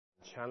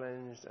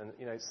challenged. And,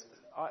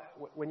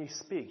 when you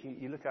speak,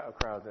 you look at a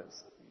crowd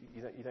that's,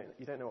 you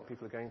don't know what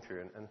people are going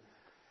through.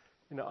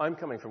 And I'm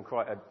coming from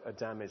quite a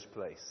damaged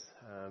place.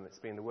 It's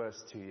been the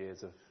worst 2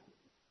 years of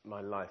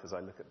my life as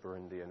I look at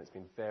Burundi, and it's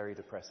been very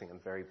depressing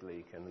and very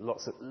bleak, and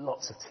lots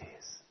of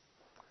tears.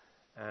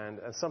 And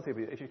some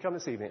people, if you come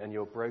this evening and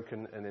you're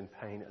broken and in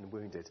pain and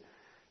wounded,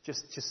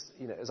 just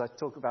as I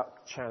talk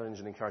about challenge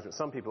and encouragement,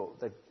 some people,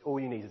 all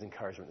you need is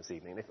encouragement this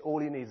evening. And if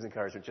all you need is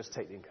encouragement, just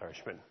take the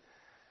encouragement.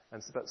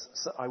 And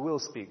so I will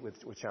speak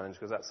with challenge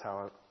because that's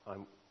how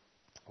I'm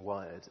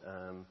wired.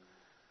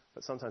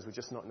 But sometimes we're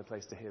just not in a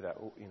place to hear that.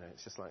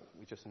 It's just like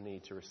we just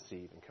need to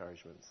receive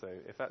encouragement. So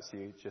if that's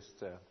you,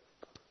 just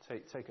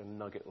take a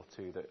nugget or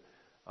two that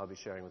I'll be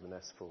sharing with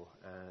Onesphore.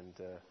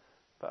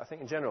 But I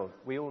think in general,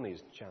 we all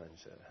need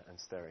challenge and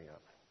stirring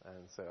up.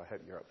 And so I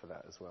hope you're up for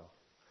that as well.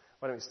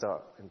 Why don't we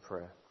start in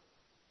prayer?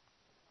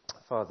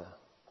 Father,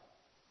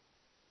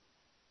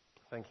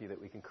 thank you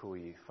that we can call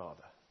you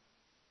Father,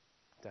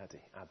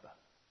 Daddy, Abba.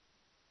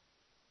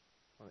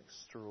 An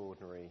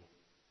extraordinary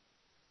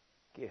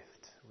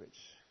gift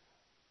which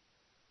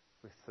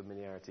with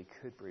familiarity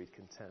could breed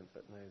contempt,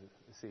 but no,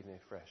 this evening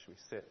afresh we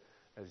sit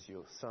as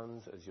your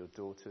sons, as your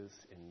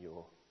daughters in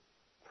your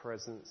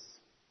presence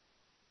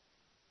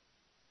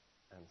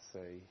and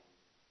say,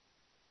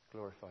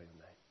 glorify your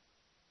name.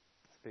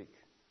 Speak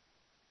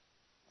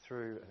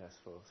through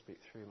Onesphore, speak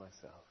through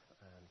myself,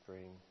 and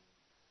bring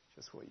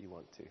just what you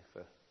want to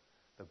for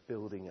the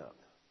building up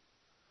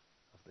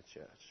of the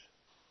church.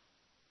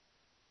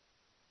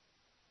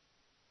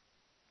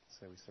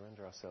 So we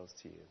surrender ourselves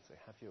to you and say,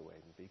 have your way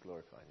and be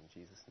glorified in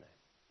Jesus' name.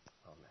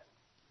 Amen.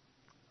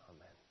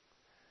 Amen.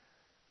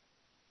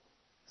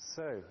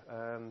 So,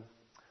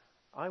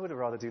 I would have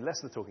rather do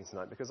less of the talking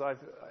tonight because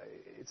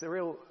it's a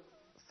real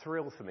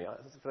thrill for me.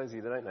 For those of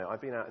you that don't know,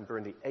 I've been out in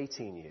Burundi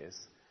 18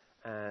 years,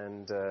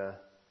 and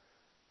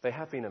they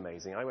have been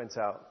amazing. I went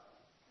out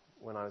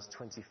when I was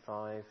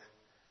 25.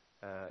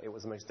 It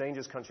was the most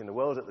dangerous country in the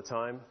world at the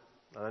time.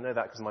 And I know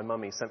that because my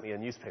mummy sent me a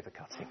newspaper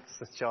cutting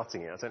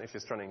charting it. I don't know if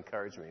she's trying to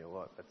encourage me or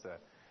what, but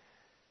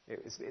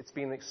it's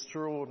been an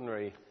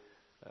extraordinary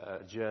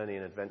journey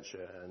and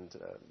adventure, and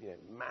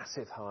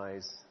massive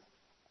highs,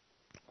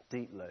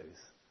 deep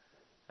lows.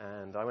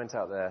 And I went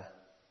out there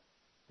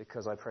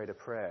because I prayed a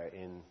prayer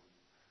in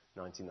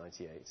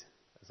 1998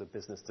 as a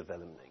business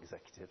development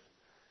executive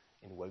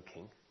in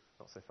Woking,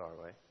 not so far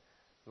away.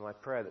 My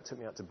prayer that took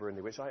me out to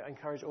Burundi, which I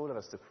encourage all of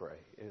us to pray,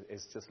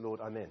 is just, Lord,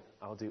 I'm in.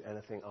 I'll do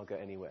anything. I'll go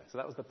anywhere. So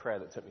that was the prayer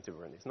that took me to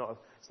Burundi. It's not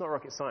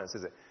rocket science,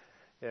 is it?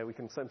 Yeah, we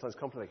can sometimes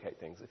complicate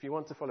things. If you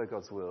want to follow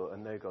God's will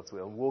and know God's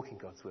will and walk in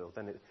God's will,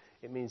 then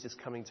it means just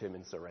coming to him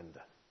in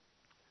surrender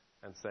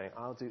and saying,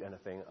 I'll do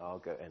anything. I'll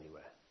go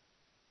anywhere.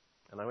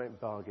 And I won't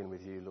bargain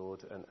with you,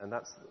 Lord. And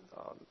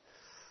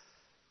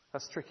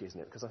that's tricky, isn't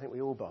it? Because I think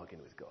we all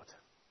bargain with God.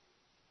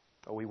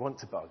 Or we want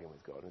to bargain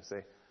with God and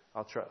say,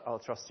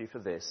 I'll trust you for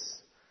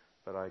this,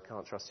 but I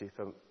can't trust you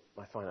for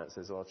my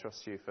finances, or I'll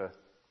trust you for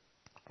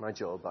my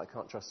job, but I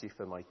can't trust you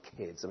for my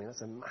kids. I mean,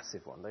 that's a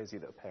massive one. Those of you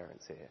that are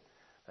parents here,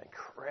 that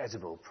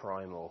incredible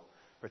primal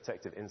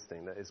protective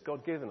instinct that is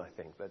God-given, I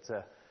think. But,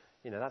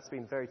 that's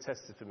been very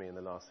tested for me in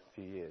the last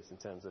few years in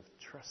terms of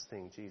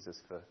trusting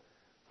Jesus for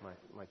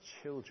my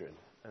children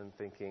and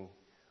thinking,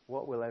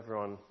 what will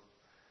everyone,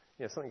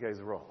 if something goes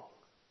wrong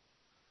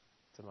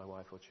to my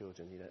wife or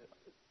children,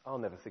 I'll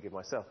never forgive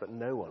myself, but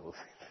no one will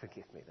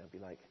forgive me. They'll be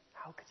like,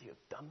 how could you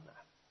have done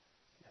that?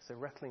 So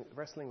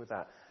wrestling with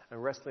that,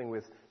 and wrestling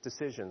with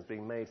decisions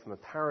being made from a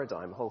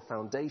paradigm, a whole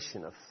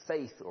foundation of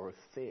faith or of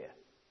fear.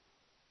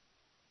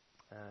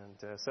 And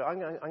so I'm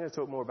going to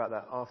talk more about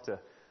that after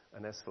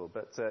Onesphore.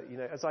 But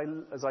as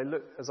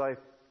I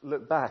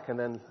look back and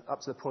then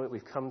up to the point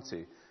we've come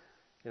to,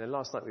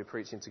 last night we were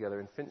preaching together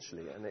in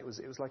Finchley, and it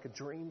was like a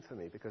dream for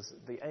me because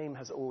the aim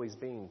has always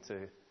been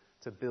to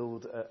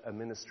build a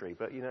ministry.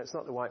 But, it's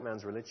not the white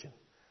man's religion.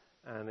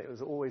 And it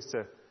was always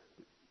to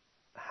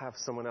have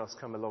someone else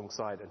come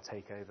alongside and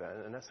take over.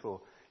 And Onesphore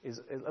is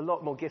a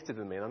lot more gifted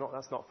than me. And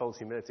that's not false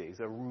humility.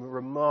 He's a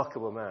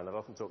remarkable man. I've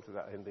often talked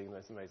about him being the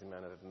most amazing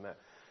man I've ever met.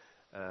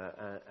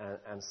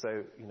 And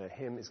so,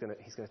 he's going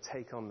to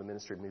take on the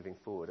ministry moving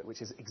forward,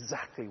 which is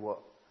exactly what,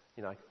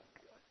 the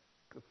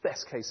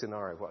best case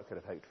scenario of what I could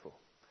have hoped for.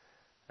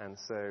 And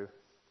so,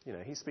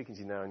 he's speaking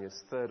to you now in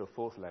his third or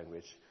fourth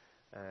language.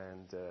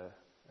 And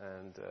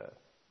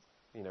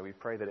we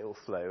pray that it will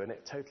flow, and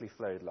it totally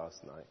flowed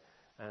last night.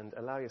 And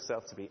allow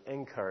yourself to be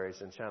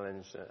encouraged and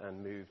challenged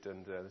and moved.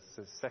 And this is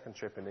his second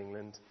trip in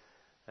England,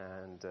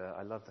 and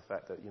I love the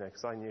fact that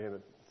because I knew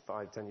him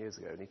 5-10 years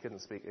ago, and he couldn't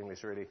speak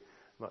English really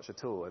much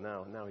at all. And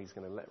now he's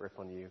going to let rip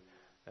on you,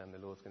 and the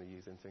Lord's going to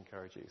use him to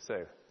encourage you.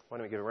 So why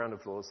don't we give a round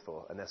of applause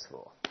for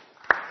Onesphore?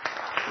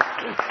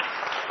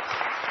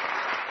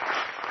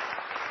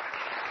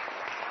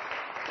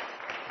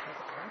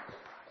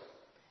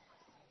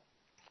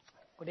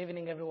 Good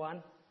evening,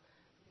 everyone.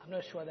 I'm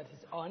not sure that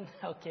it's on.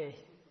 Okay,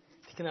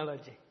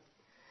 technology.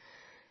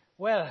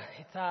 Well,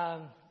 it's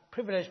a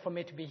privilege for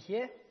me to be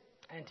here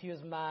and to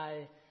use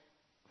my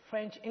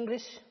French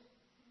English.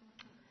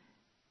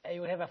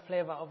 you will have a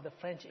flavor of the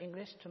French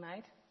English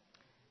tonight.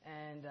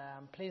 And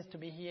I'm pleased to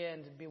be here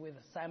and be with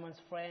Simon's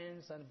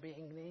friends and be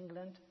in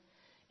England.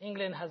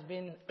 England has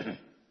been,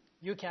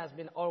 UK has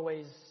been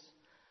always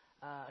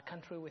a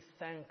country we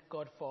thank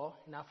God for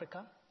in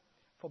Africa,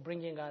 for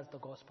bringing us the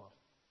gospel.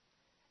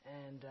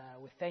 And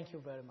we thank you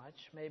very much.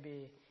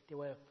 Maybe they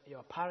were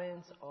your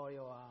parents or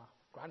your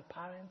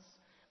grandparents,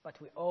 but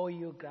we owe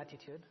you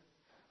gratitude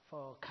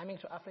for coming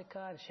to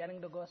Africa and sharing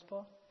the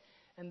gospel,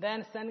 and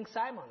then sending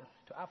Simon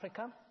to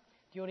Africa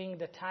during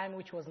the time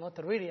which was not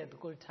really a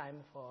good time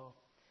for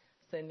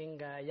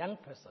sending a young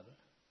person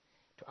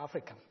to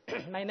Africa.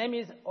 My name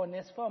is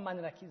Onesphore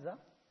Manirakiza.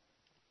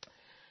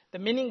 The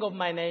meaning of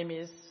my name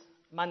is,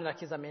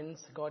 Manirakiza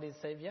means God is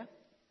Savior.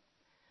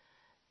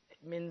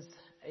 It means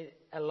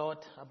a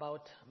lot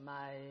about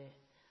my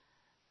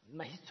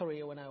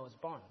history when I was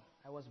born.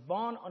 I was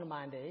born on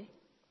Monday,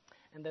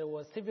 and there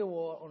was civil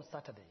war on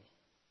Saturday.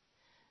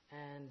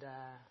 And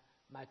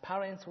my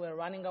parents were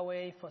running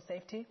away for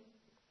safety,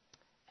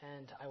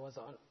 and I was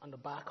on the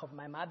back of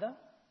my mother.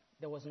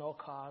 There was no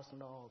cars,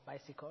 no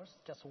bicycles,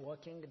 just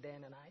walking day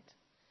and night.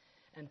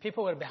 And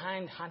people were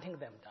behind hunting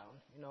them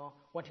down,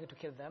 wanting to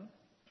kill them.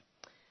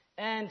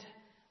 And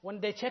when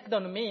they checked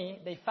on me,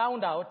 they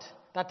found out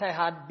that I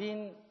had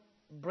been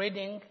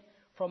bleeding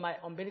from my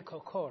umbilical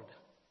cord.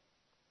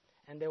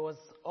 And there was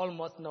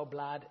almost no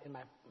blood in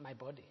my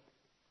body.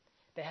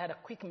 They had a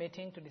quick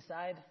meeting to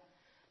decide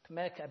to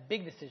make a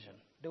big decision.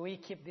 Do we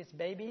keep this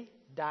baby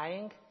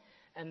dying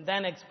and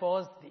then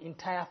expose the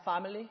entire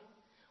family?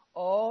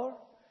 Or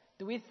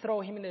do we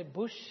throw him in a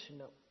bush,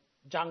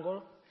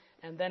 jungle,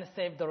 and then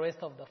save the rest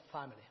of the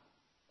family?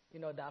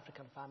 The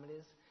African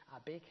families are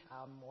big.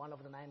 I'm one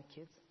of the 9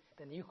 kids.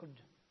 Then you could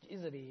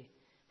easily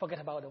forget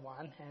about the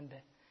one and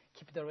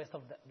keep the rest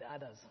of the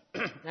others.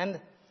 And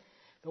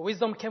the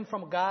wisdom came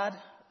from God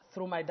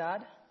through my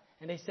dad,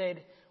 and they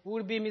said, we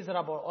will be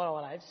miserable all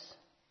our lives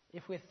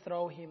if we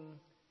throw him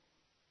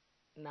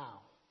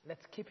now.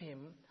 Let's keep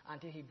him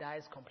until he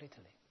dies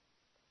completely.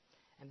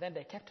 And then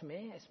they kept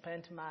me. I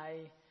spent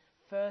my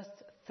first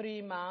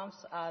 3 months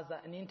as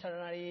an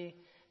internally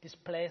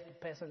displaced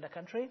person in the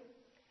country,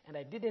 and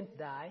I didn't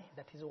die.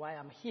 That is why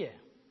I'm here.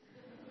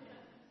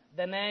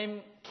 The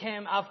name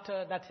came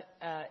after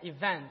that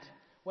event.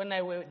 When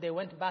they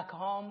went back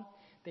home,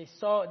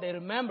 they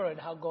remembered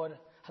how God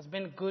has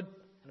been good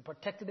and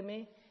protected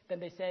me. Then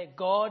they say,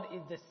 God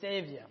is the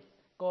Savior.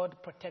 God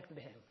protected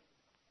him.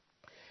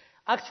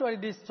 Actually,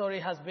 this story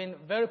has been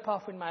very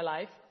powerful in my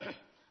life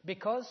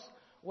because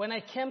when I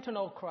came to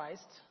know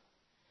Christ,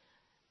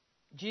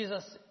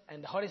 Jesus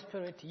and the Holy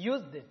Spirit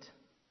used it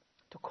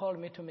to call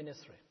me to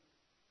ministry.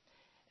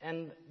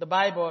 And the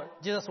Bible,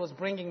 Jesus was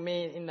bringing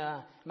me in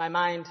my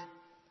mind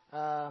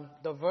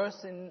the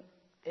verse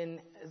in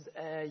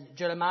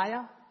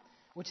Jeremiah,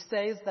 which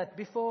says that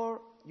before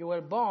you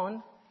were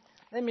born,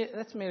 let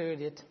me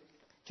read it.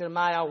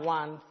 Jeremiah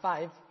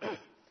 1:5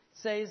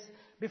 says,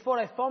 before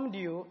I formed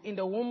you in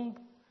the womb,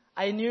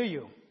 I knew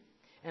you.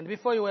 And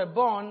before you were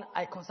born,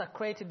 I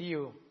consecrated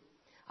you.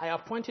 I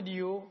appointed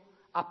you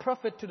a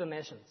prophet to the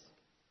nations.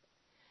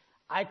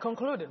 I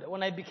concluded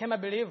when I became a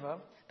believer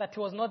that it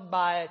was not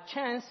by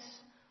chance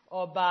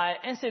or by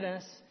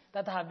incidents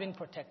that I have been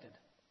protected.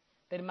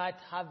 There might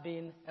have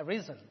been a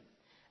reason.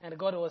 And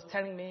God was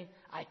telling me,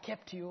 I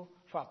kept you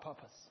for a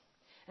purpose.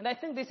 And I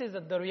think this is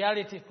the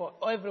reality for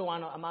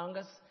everyone among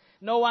us.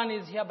 No one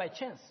is here by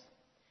chance.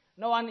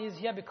 No one is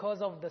here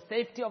because of the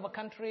safety of a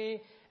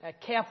country, a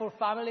careful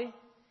family.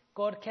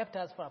 God kept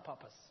us for a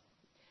purpose.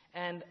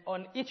 And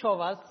for each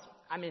of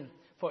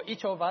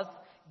us,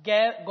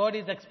 God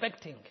is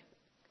expecting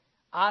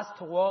us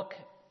to walk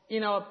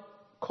in our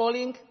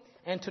calling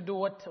and to do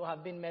what we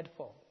have been made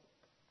for.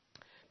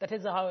 That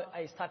is how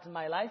I started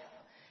my life.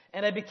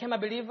 And I became a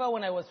believer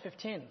when I was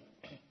 15.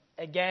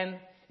 Again,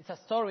 it's a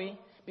story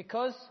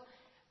because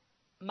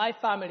my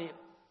family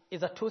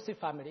is a Tutsi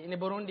family. In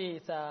Burundi,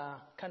 it's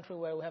a country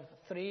where we have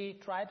 3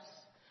 tribes,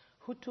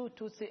 Hutu,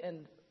 Tutsi,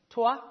 and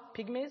Twa,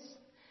 Pygmies.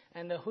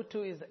 And the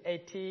Hutu is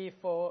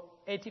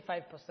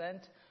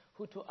 85%.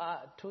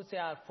 Tutsi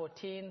are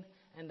 14%,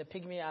 and the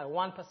Pygmy are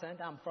 1%.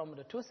 I'm from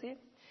the Tutsi.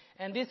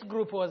 And this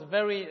group was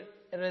very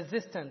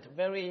resistant,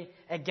 very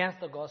against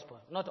the gospel,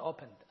 not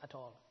open at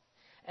all.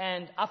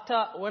 And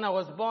when I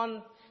was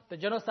born, the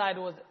genocide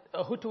was,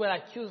 Hutu were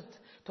accused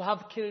to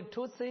have killed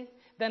Tutsi.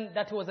 Then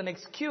that was an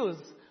excuse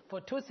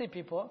for Tutsi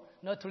people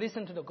not to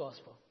listen to the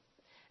gospel.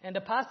 And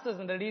the pastors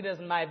and the leaders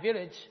in my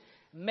village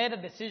made a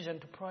decision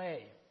to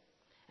pray.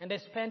 And they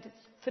spent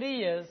 3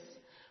 years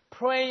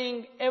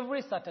praying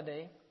every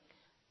Saturday,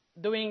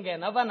 doing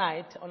an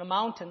overnight on a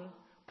mountain,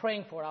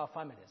 praying for our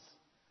families.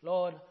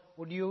 Lord,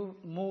 would you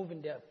move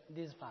in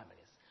these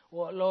families?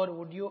 Or Lord,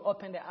 would you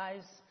open their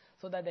eyes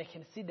so that they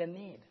can see the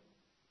need?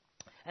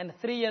 And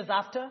 3 years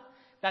after,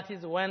 that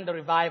is when the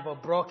revival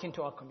broke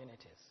into our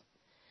communities.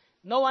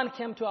 No one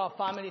came to our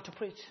family to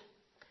preach.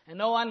 And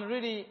no one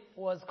really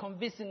was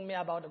convincing me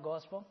about the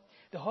gospel.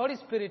 The Holy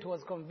Spirit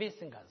was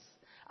convincing us.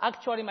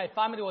 Actually, my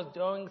family was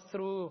going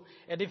through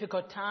a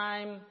difficult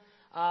time.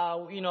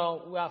 We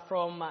are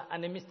from an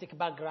animistic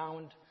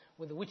background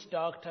with witch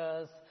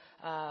doctors.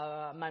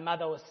 My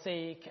mother was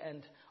sick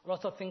and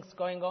lots of things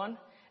going on.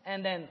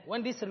 And then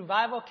when this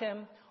revival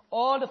came,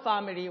 all the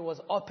family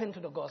was open to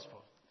the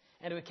gospel.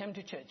 And we came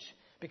to church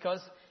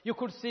because you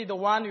could see the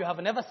one you have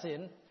never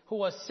seen who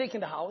was sick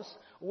in the house,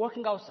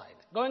 working outside,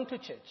 going to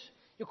church.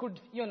 You could,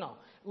 we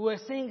were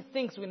seeing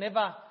things we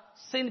never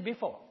seen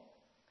before.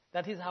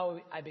 That is how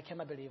I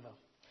became a believer.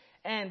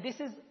 And this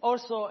is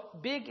also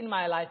big in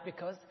my life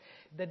because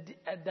the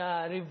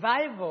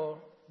revival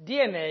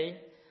DNA,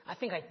 I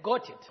think I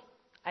got it.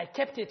 I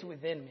kept it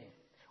within me.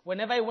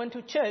 Whenever I went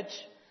to church,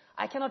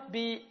 I cannot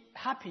be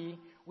happy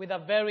with a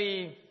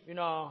very,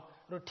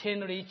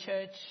 routinary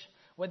church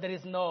where there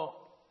is no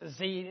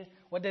zeal,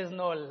 where there is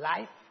no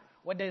life,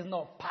 where there is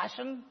no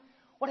passion.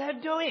 What are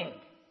you doing?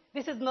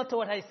 This is not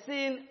what I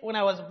seen when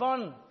I was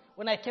born,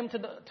 when I came to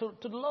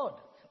the Lord.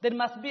 There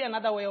must be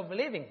another way of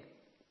living.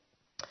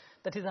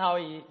 That is how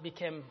he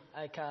became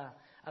like a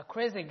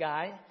crazy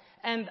guy.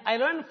 And I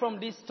learned from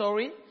this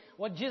story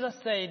what Jesus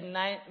said in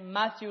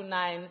Matthew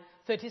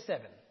 9:37.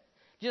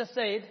 Jesus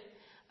said,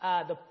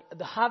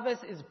 the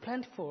harvest is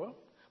plentiful,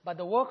 but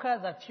the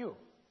workers are few.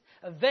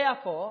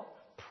 Therefore,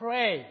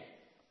 pray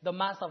the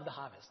master of the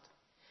harvest.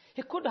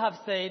 He could have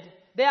said,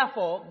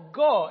 therefore,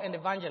 go and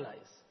evangelize.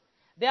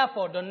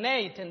 Therefore,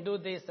 donate and do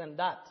this and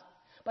that.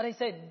 But he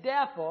said,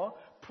 therefore,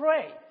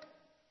 pray.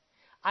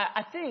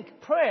 I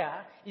think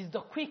prayer is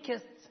the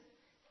quickest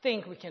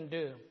thing we can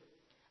do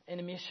in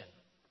a mission.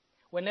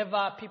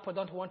 Whenever people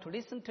don't want to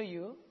listen to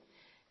you,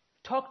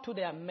 talk to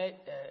their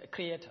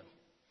creator.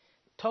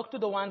 Talk to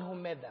the one who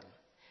made them.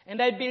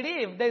 And I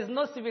believe there is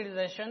no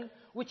civilization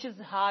which is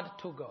hard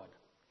to God.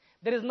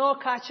 There is no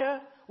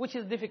culture which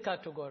is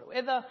difficult to God.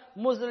 Whether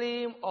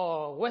Muslim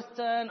or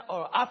Western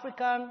or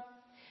African,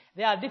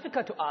 they are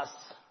difficult to us.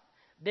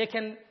 They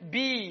can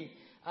be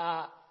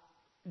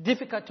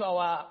difficult to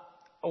our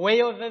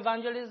way of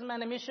evangelism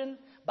and mission,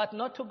 but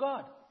not to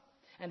God.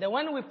 And then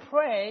when we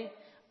pray,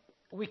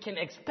 we can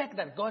expect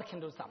that God can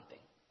do something.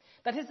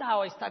 That is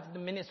how I started the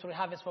ministry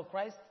Harvest for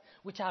Christ,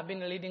 which I have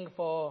been leading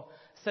for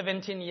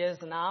 17 years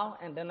now,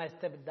 and then I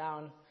stepped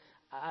down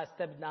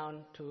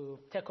to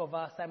take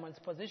over Simon's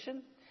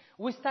position.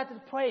 We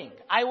started praying.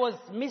 I was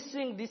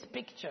missing this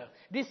picture,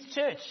 this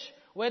church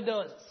where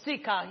the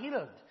sick are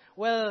healed,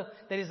 where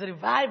there is a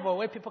revival,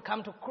 where people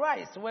come to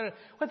Christ, where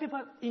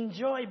people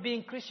enjoy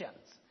being Christians.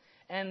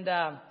 And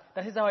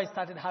that is how I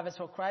started Harvest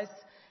for Christ.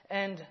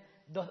 And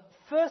the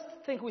first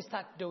thing we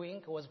started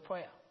doing was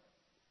prayer.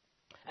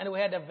 And we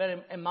had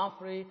a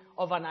monthly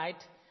overnight.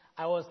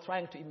 I was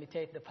trying to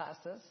imitate the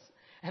pastors.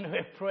 And we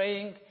were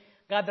praying,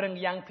 gathering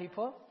young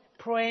people,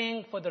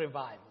 praying for the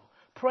revival,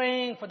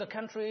 praying for the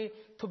country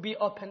to be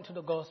open to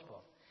the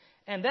gospel.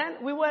 And then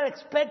we were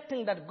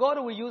expecting that God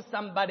will use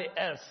somebody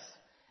else.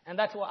 And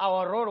that's what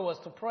our role was,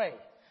 to pray.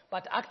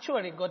 But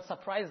actually, God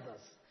surprised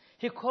us.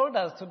 He called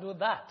us to do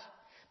that.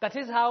 That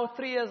is how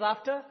 3 years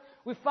after,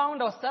 we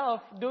found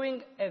ourselves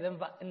doing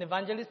an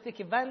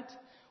evangelistic event,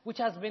 which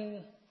has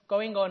been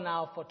going on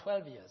now for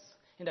 12 years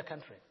in the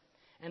country.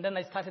 And then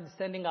I started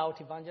sending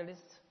out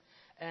evangelists.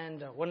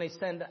 And when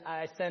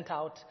I sent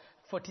out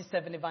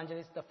 47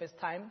 evangelists the first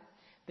time,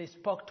 they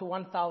spoke to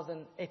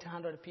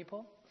 1,800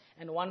 people,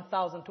 and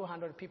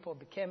 1,200 people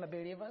became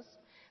believers.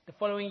 The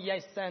following year,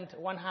 I sent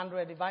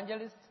 100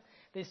 evangelists.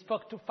 They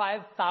spoke to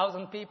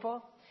 5,000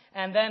 people.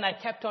 And then I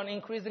kept on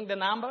increasing the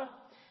number.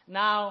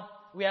 Now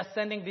we are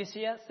sending this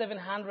year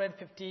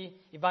 750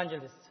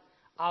 evangelists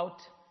out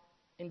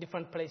in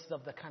different places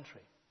of the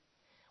country.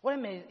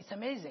 It's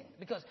amazing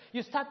because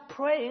you start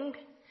praying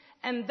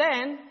and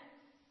then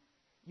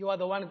you are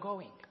the one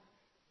going.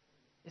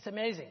 It's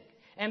amazing.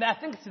 And I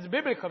think this is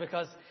biblical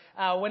because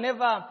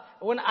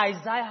when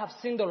Isaiah have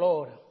seen the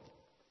Lord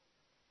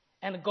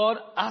and God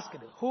asked,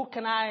 who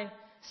can I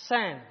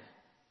send?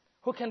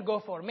 Who can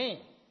go for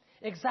me?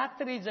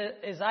 Exactly,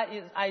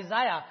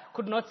 Isaiah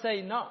could not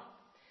say no.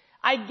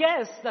 I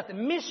guess that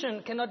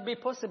mission cannot be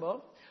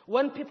possible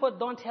when people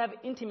don't have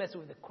intimacy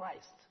with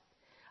Christ.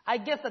 I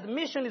guess that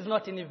mission is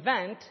not an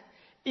event,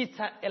 it's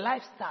a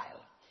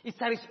lifestyle.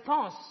 It's a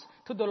response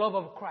to the love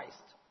of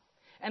Christ.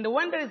 And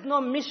when there is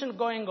no mission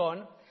going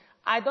on,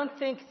 I don't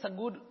think it's a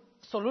good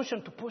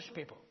solution to push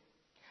people.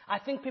 I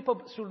think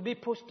people should be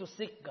pushed to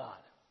seek God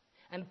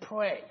and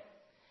pray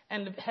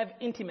and have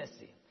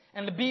intimacy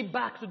and be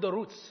back to the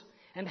roots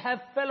and have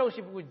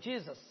fellowship with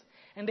Jesus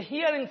and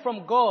hearing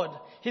from God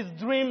His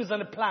dreams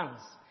and plans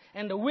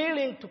and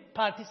willing to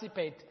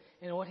participate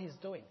in what He's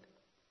doing.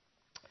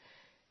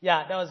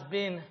 Yeah, that has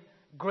been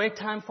a great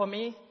time for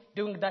me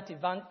doing that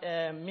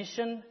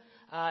mission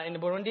in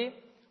Burundi.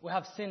 We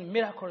have seen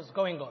miracles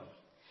going on.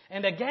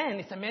 And again,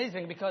 it's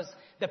amazing because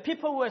the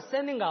people we are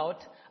sending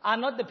out are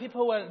not the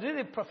people who are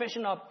really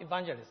professional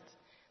evangelists.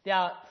 They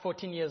are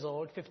 14 years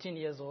old, 15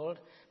 years old.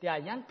 They are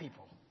young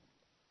people.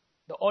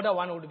 The older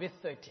one would be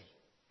 30.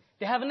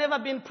 They have never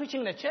been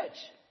preaching in a church,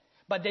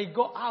 but they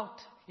go out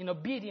in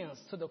obedience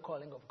to the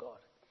calling of God.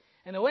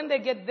 And when they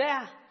get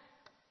there,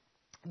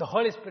 the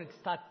Holy Spirit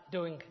starts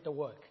doing the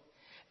work.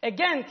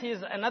 Again, it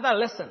is another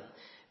lesson.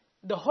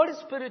 The Holy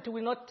Spirit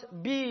will not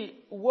be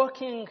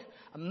working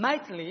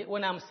mightily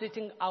when I'm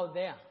sitting out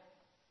there.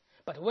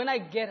 But when I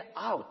get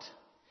out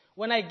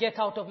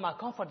of my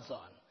comfort zone,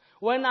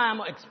 when I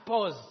am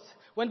exposed,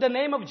 when the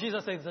name of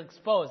Jesus is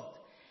exposed,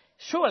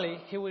 surely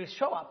He will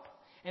show up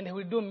and He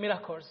will do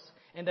miracles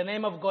and the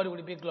name of God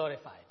will be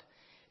glorified.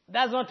 It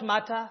does not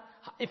matter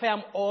if I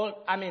am old,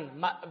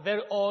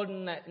 very old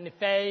in the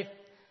faith,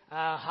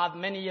 have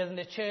many years in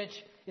the church.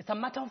 It's a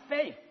matter of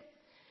faith.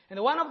 And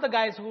one of the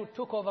guys who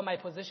took over my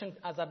position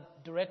as a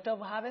director of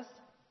Harvest,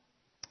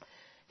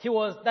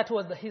 that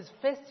was his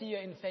first year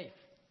in faith.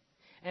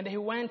 And he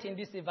went in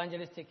this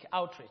evangelistic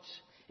outreach.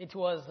 It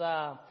was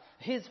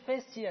his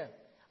first year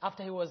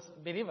after he was a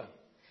believer.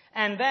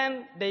 And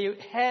then they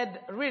had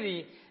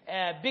really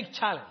a big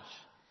challenge.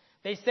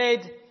 They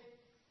said,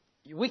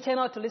 we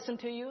cannot listen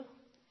to you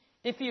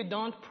if you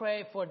don't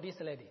pray for this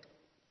lady.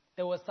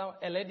 There was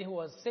a lady who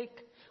was sick,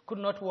 could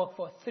not work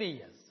for 3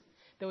 years.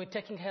 They were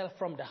taking her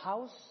from the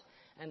house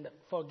and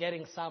for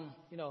getting some,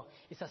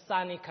 it's a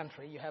sunny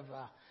country. You have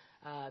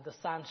the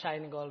sun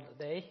shining all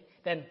day.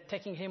 Then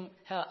taking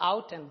her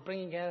out and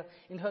bringing her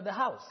into the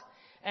house.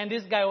 And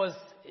this guy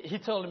he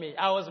told me,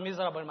 I was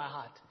miserable in my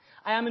heart.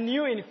 I am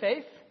new in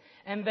faith,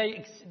 and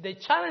they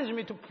challenged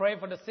me to pray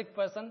for the sick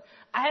person.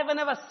 I have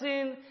never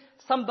seen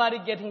somebody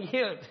getting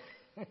healed.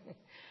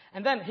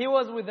 And then he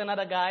was with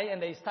another guy,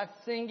 and they start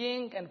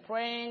singing and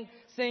praying,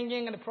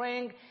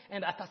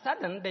 and at a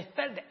sudden, they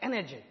felt the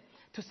energy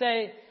to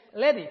say,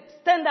 lady,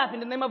 stand up in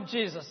the name of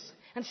Jesus.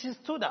 And she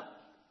stood up.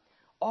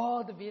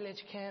 All the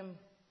village came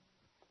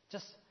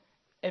just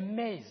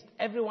amazed.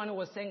 Everyone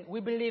was saying, we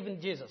believe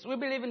in Jesus. We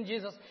believe in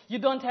Jesus. You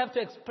don't have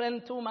to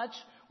explain too much.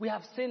 We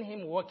have seen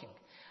Him working.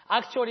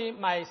 Actually,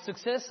 my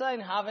successor in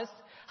Harvest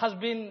has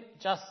been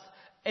just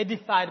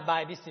edified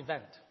by this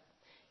event.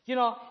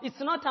 It's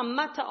not a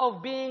matter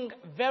of being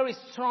very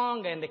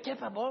strong and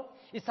capable.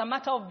 It's a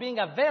matter of being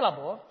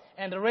available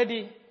and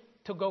ready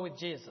to go with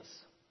Jesus.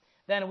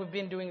 Then we've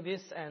been doing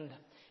this, and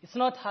it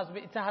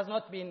has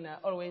not been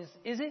always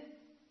easy,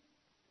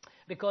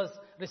 because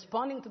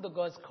responding to the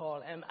God's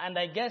call, and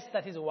I guess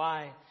that is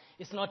why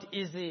it's not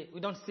easy.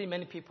 We don't see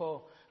many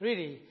people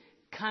really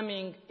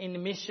coming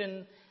in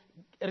mission,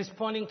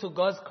 responding to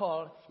God's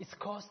call. It's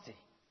costly.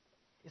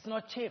 It's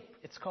not cheap.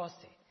 It's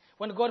costly.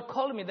 When God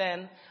called me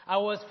then, I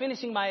was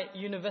finishing my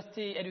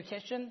university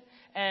education,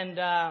 and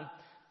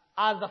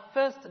as the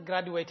first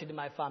graduated in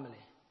my family,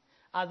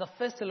 as the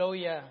first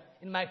lawyer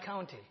in my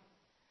county,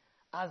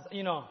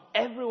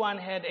 everyone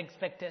had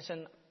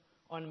expectation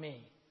on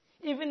me.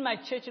 Even my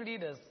church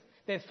leaders,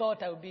 they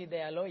thought I would be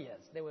their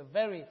lawyers. They were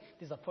very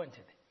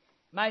disappointed.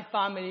 My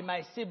family,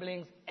 my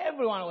siblings,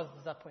 everyone was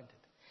disappointed.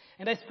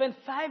 And I spent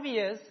 5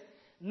 years,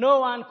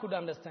 no one could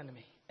understand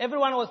me.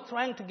 Everyone was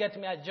trying to get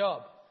me a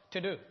job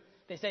to do.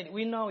 They said,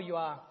 we know you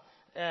are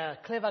a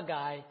clever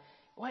guy.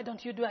 Why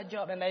don't you do a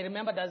job? And I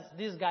remember that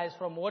these guys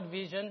from World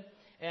Vision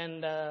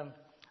and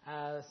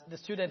the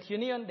Student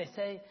Union, they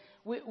say,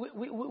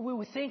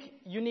 we think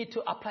you need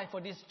to apply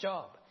for this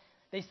job.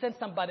 They sent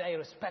somebody I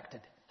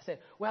respected. I said,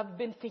 we have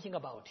been thinking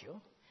about you.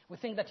 We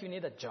think that you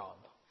need a job.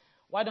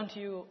 Why don't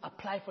you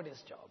apply for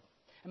this job?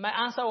 And my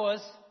answer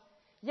was,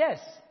 yes,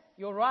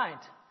 you're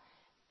right.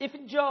 If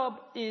a job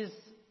is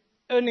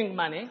earning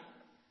money,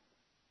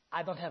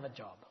 I don't have a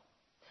job.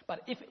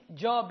 But if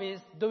job is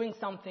doing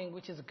something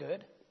which is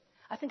good,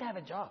 I think I have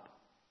a job.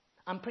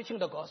 I'm preaching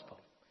the gospel.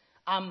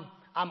 I'm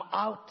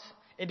out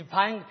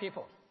edifying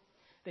people.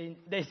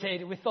 They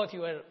said, we thought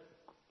you were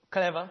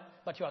clever,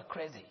 but you are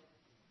crazy.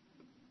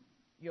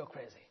 You're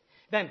crazy.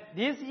 Then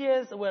these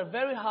years were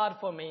very hard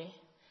for me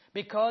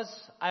because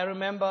I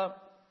remember,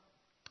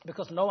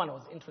 because no one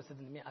was interested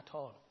in me at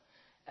all.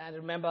 I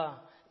remember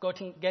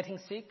getting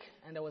sick,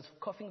 and I was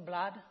coughing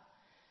blood,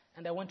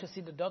 and I went to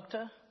see the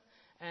doctor,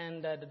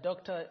 and the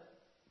doctor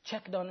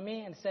checked on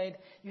me and said,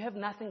 you have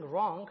nothing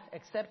wrong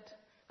except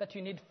that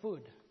you need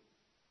food.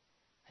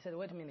 I said,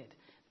 wait a minute.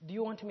 Do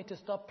you want me to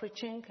stop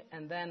preaching?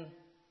 And then,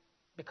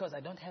 because I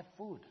don't have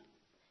food.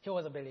 He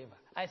was a believer.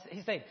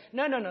 He said,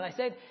 no. I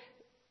said,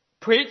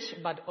 preach,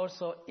 but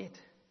also eat.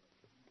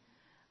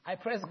 I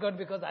praise God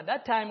because at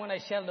that time when I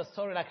shared the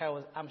story like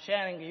I'm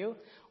sharing you,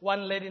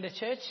 one lady in the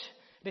church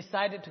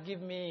decided to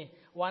give me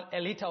a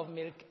liter of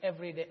milk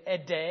every day, a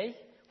day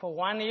for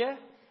 1 year,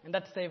 and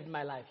that saved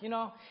my life.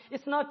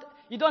 It's not,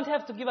 you don't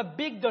have to give a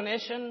big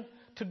donation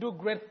to do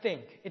great thing.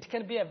 It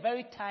can be a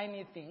very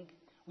tiny thing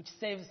which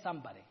saves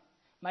somebody.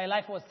 My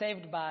life was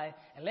saved by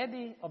a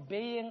lady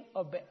being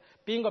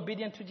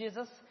obedient to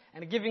Jesus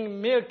and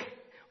giving milk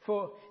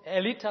for a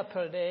liter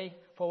per day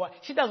for what?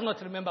 She does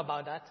not remember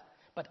about that,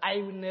 but I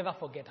will never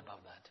forget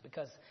about that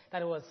because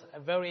that was a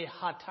very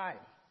hard time.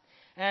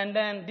 And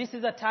then this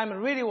is a time,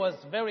 really was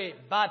very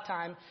bad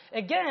time.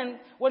 Again,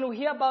 when we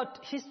hear about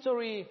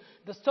history,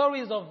 the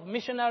stories of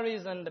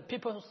missionaries and the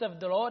people who serve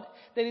the Lord,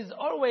 there is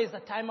always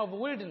a time of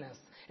wilderness,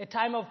 a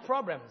time of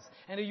problems.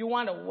 And you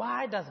wonder,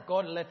 why does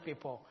God let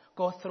people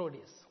go through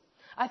this?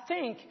 I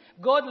think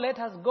God let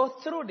us go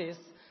through this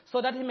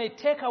so that He may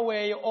take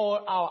away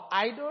all our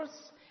idols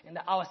and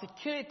our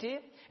security,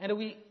 and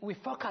we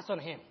focus on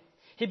him.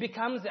 He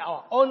becomes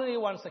our only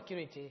one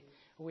security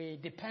we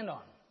depend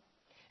on.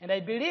 And I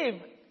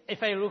believe,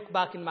 if I look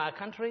back in my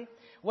country,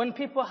 when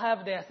people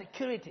have their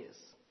securities,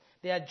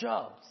 their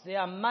jobs,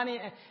 their money,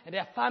 and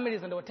their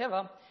families and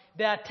whatever,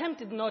 they are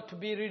tempted not to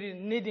be really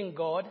needing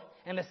God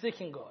and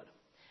seeking God.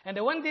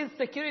 And when these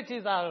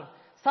securities are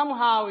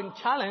somehow in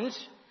challenge,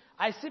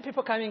 I see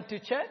people coming to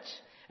church,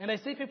 and I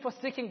see people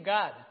seeking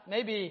God.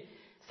 Maybe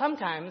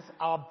sometimes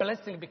our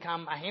blessing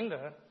become a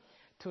hinder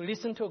to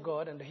listen to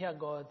God and to hear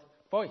God's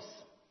voice.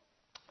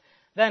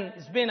 Then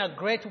it's been a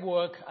great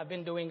work I've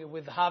been doing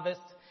with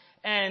Harvest,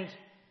 and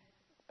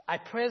I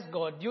praise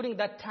God. During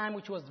that time,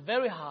 which was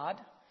very hard,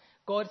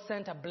 God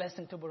sent a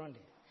blessing to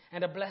Burundi.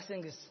 And the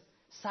blessing is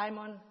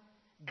Simon,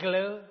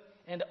 Glow,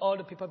 and all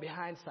the people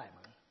behind Simon.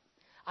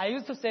 I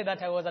used to say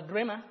that I was a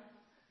dreamer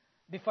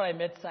before I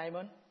met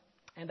Simon,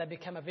 and I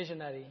became a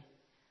visionary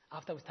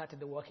after we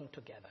started working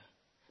together.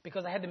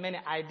 Because I had many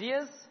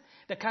ideas.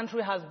 The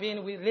country has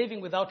been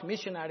living without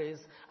missionaries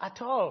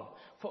at all.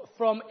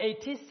 From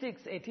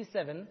 86,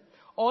 87,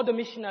 all the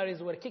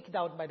missionaries were kicked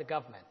out by the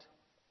government.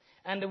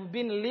 And we've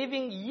been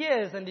living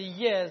years and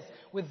years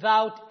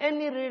without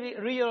any really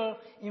real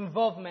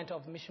involvement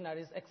of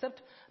missionaries,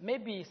 except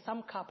maybe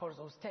some couples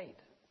who stayed.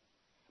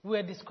 We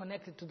were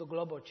disconnected to the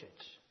global church.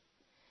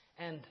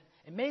 And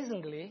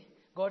amazingly,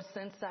 God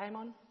sent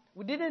Simon.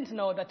 We didn't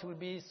know that it would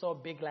be so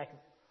big like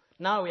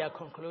now we are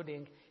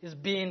concluding. It's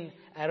been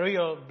a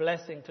real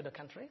blessing to the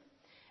country.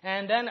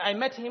 And then I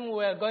met him. We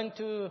were going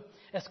to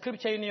a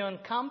Scripture Union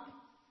camp.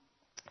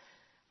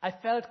 I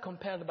felt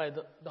compelled by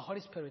the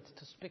Holy Spirit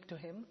to speak to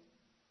him.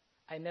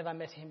 I never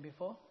met him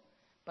before,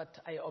 but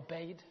I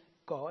obeyed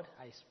God.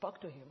 I spoke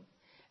to him.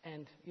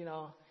 And,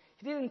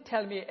 he didn't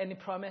tell me any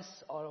promise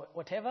or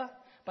whatever,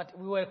 but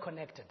we were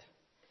connected.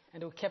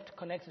 And we kept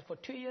connected for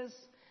 2 years,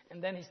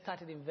 and then he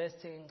started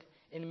investing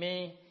in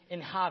me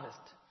in Harvest.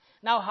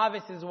 Now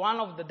Harvest is one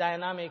of the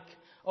dynamic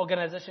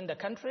organizations in the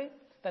country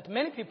that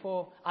many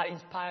people are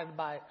inspired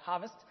by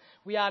Harvest.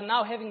 We are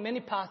now having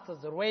many pastors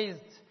raised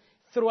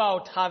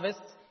throughout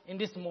Harvest in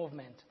this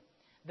movement.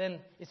 Then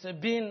it's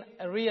been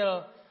a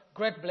real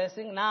great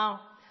blessing.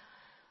 Now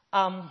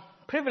I'm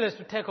privileged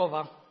to take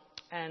over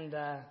and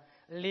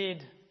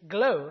lead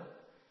Glow,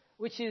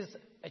 which is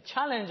a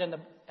challenge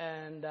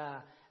and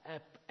a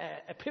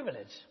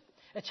privilege.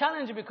 A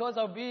challenge because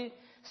I'll be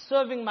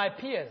serving my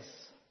peers.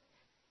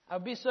 I'll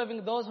be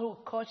serving those who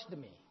coached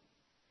me,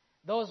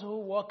 those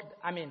who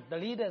the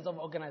leaders of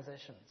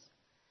organizations.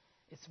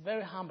 It's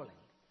very humbling.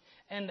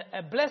 And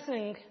a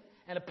blessing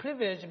and a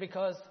privilege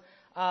because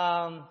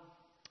I'll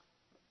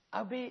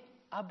be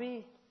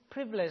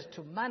privileged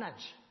to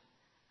manage,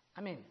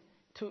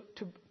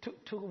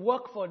 to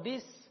work for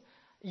this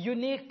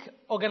unique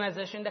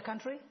organization in the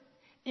country,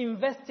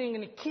 investing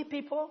in key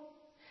people,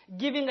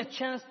 giving a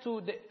chance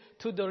to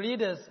the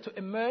leaders to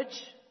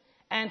emerge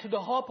and to the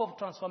hope of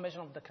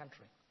transformation of the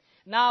country.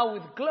 Now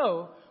with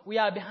Glow, we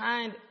are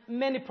behind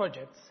many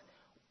projects.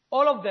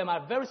 All of them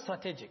are very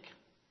strategic.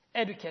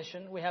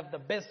 Education, we have the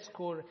best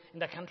school in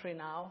the country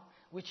now,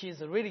 which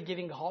is really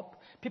giving hope.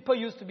 People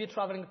used to be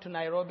traveling to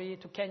Nairobi,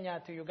 to Kenya,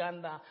 to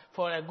Uganda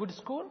for a good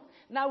school.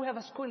 Now we have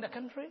a school in the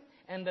country,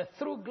 and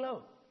through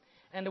Glow.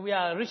 And we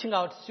are reaching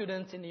out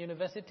students in the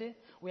university.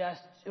 We are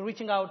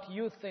reaching out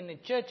youth in the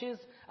churches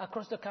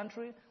across the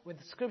country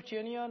with Scripture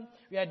Union.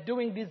 We are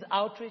doing these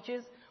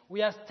outreaches.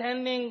 We are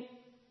standing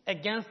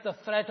against the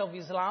threat of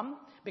Islam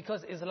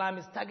because Islam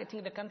is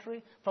targeting the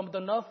country from the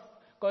north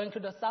going to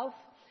the south.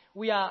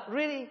 We are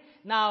really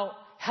now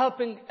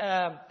helping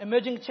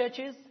emerging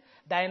churches,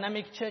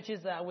 dynamic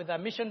churches with a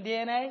mission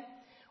DNA.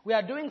 We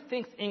are doing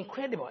things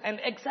incredible. And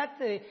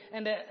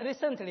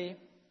recently,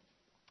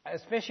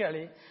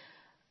 especially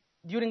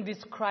during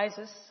this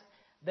crisis,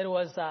 there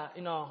was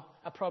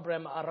a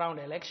problem around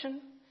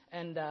election,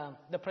 and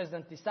the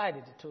president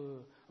decided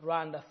to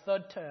run the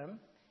third term,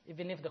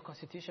 even if the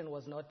Constitution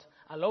was not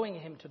allowing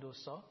him to do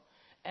so.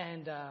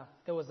 And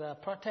there was a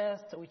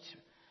protest which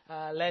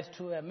led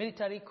to a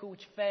military coup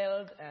which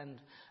failed, and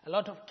a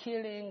lot of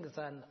killings,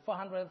 and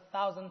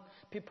 400,000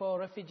 people,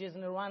 refugees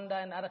in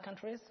Rwanda and other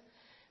countries.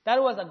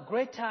 That was a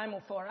great time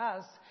for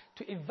us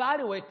to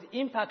evaluate the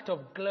impact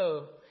of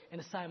Glow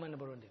in Simon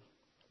Burundi.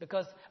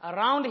 Because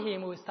around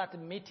him we started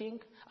meeting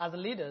as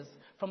leaders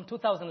from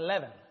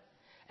 2011.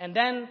 And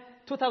then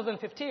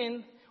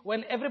 2015,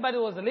 when everybody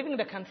was leaving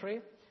the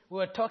country, we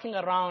were talking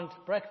around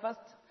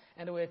breakfast,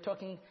 and we were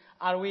talking,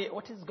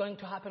 what is going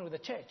to happen with the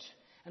church?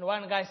 And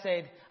one guy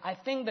said, I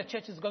think the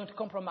church is going to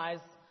compromise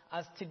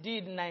as it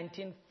did in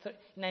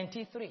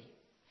 1993.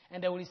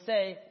 And they will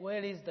say,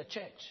 where is the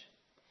church?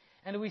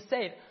 And we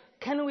said,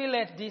 can we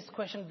let this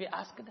question be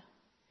asked?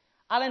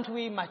 Aren't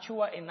we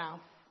mature enough?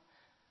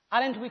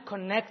 Aren't we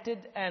connected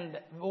and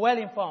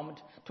well-informed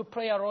to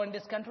play a role in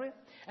this country?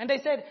 And they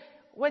said,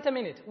 wait a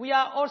minute, we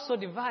are also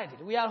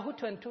divided. We are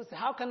Hutu and Tutsi.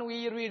 How can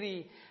we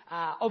really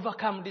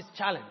overcome this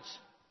challenge?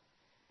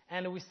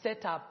 And we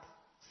set up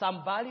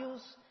some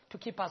values to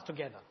keep us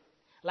together.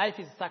 Life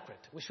is sacred.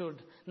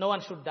 No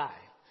one should die.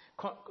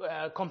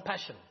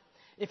 compassion.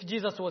 If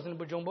Jesus was in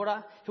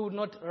Bujumbura, he would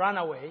not run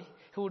away.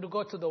 He would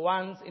go to the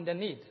ones in the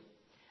need.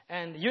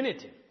 And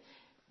unity.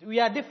 We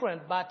are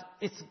different, but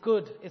it's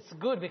good. It's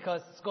good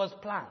because it's God's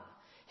plan.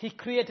 He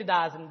created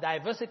us in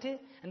diversity,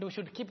 and we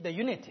should keep the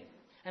unity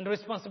and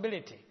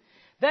responsibility.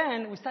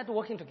 Then we start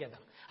working together.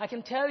 I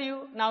can tell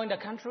you now in the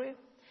country,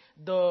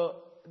 the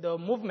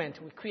movement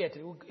we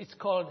created, it's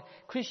called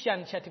Christian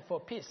Initiative for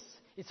Peace.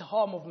 It's a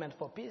whole movement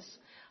for peace,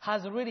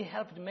 has really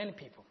helped many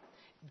people,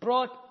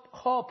 brought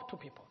hope to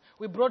people.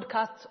 We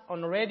broadcast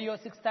on radio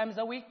 6 times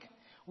a week.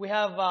 We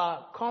have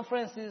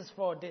conferences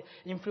for the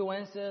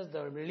influencers,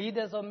 the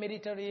leaders of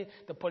military,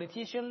 the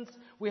politicians.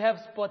 We have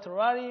sport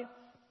rally.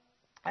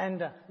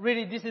 And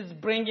really, this is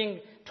bringing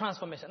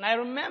transformation. I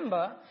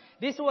remember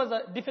this was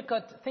a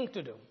difficult thing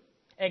to do.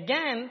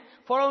 Again,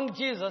 following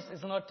Jesus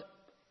is not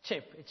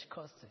cheap. It's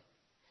costly.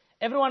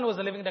 Everyone was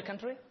leaving the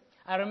country.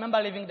 I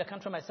remember leaving the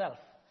country myself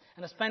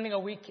and spending a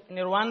week in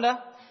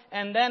Rwanda.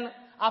 And then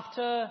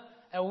after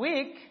a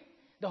week,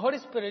 the Holy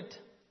Spirit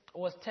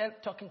was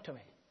talking to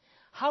me.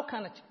 How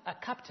can a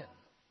captain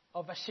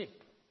of a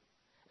ship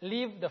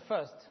leave the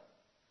first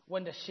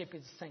when the ship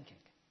is sinking?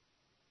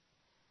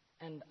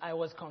 And I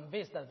was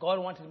convinced that God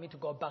wanted me to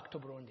go back to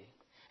Burundi.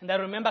 And I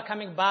remember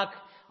coming back,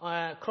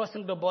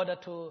 crossing the border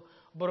to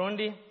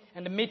Burundi,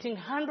 and meeting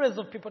hundreds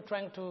of people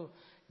trying to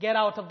get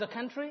out of the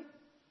country.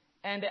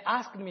 And they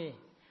asked me,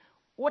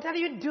 what are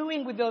you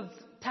doing with those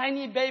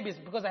tiny babies?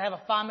 Because I have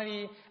a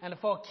family and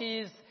 4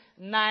 kids,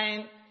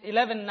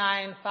 11,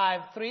 9,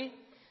 5, 3.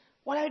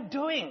 What are you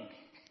doing?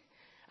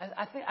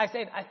 I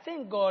said, I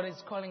think God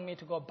is calling me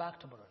to go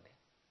back to Burundi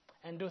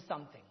and do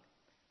something.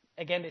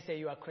 Again, they say,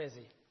 you are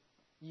crazy.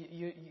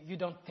 You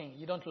don't think,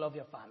 you don't love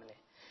your family.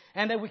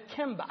 And then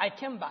I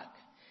came back.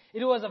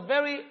 It was a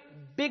very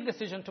big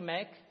decision to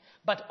make,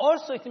 but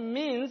also it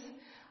means,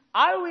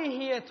 are we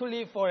here to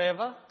live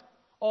forever,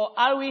 or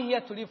are we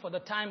here to live for the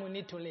time we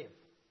need to live?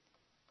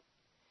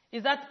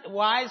 Is that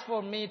wise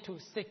for me to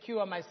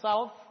secure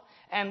myself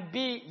and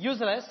be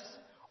useless,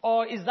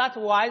 or is that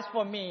wise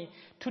for me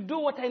to do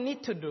what I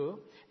need to do,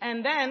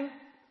 and then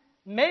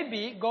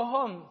maybe go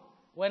home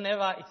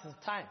whenever it's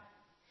time?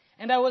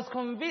 And I was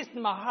convinced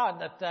in my heart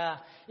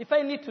that if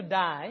I need to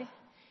die,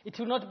 it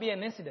will not be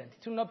an incident.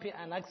 It will not be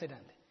an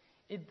accident.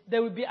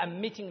 There will be a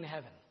meeting in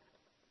heaven.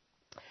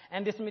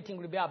 And this meeting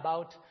will be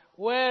about,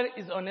 where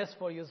is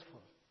Onesphore useful?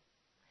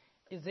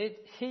 Is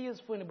he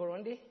useful in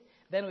Burundi?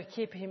 Then we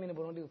keep him in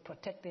Burundi, we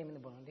protect him in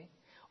Burundi.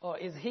 Or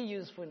is he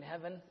useful in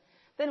heaven?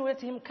 Then we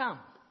let him come.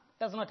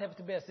 It does not have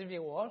to be a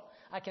civil war.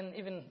 I can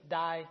even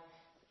die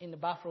in the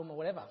bathroom or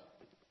whatever.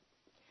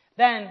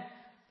 Then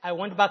I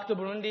went back to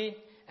Burundi,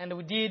 and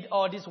we did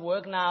all this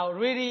work now.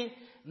 Really,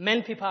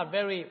 many people are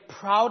very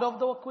proud of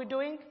the work we're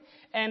doing.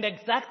 And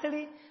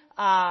exactly,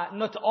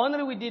 not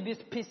only we did this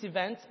peace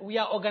event, we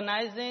are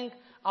organizing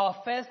our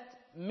first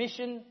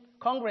mission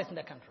congress in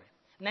the country,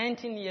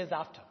 19 years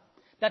after.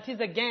 That is,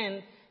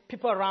 again,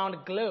 people around the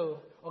globe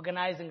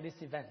organizing this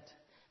event.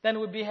 Then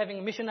we'll be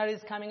having missionaries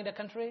coming in the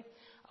country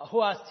who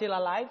are still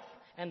alive,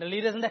 and the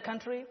leaders in the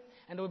country.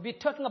 And we'll be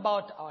talking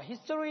about our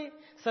history,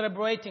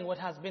 celebrating what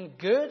has been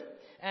good,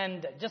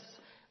 and just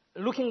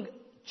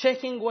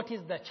checking what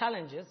is the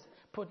challenges,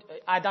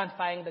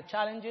 identifying the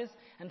challenges,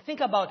 and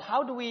think about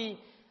how do we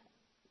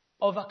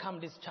overcome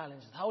these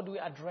challenges? How do we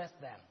address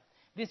them?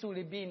 This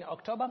will be in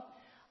October.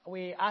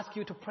 We ask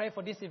you to pray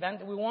for this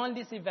event. We want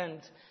this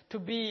event to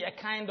be a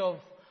kind of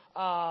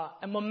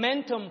a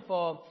momentum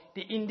for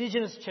the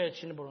indigenous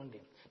church in Burundi,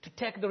 to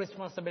take the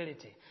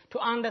responsibility, to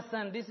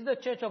understand this is the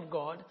church of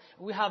God.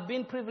 We have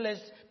been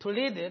privileged to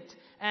lead it,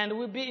 and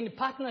we'll be in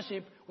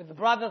partnership with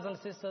brothers and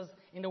sisters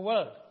in the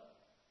world.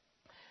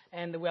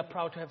 And we are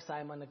proud to have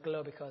Simon and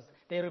Glo because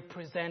they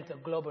represent a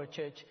global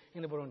church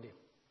in Burundi.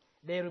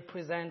 They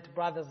represent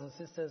brothers and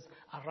sisters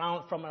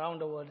from around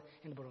the world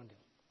in Burundi.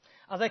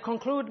 As I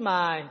conclude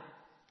my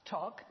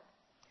talk,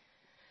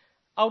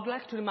 I would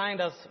like to remind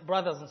us,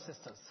 brothers and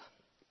sisters,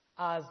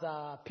 as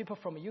people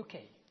from the UK,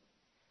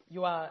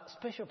 you are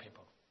special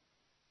people.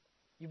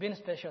 You've been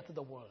special to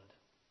the world.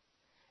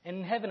 And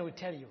in heaven we'll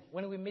tell you,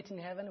 when we meet in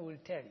heaven, we'll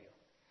tell you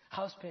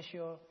how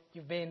special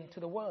you've been to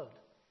the world,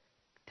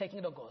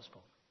 taking the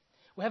gospel.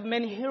 We have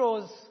many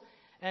heroes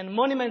and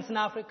monuments in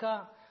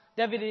Africa.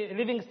 David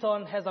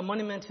Livingstone has a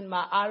monument in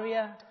my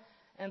area,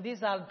 and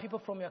these are people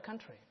from your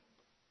country.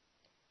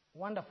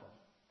 Wonderful.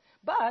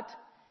 But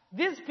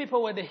these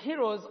people were the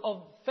heroes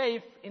of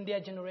faith in their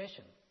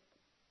generation.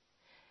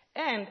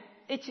 And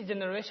each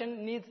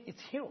generation needs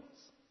its heroes.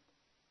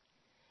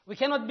 We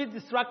cannot be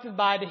distracted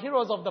by the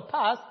heroes of the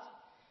past.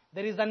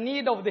 There is a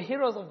need of the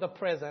heroes of the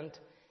present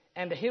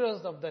and the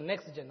heroes of the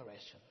next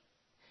generation.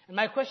 And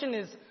my question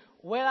is,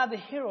 where are the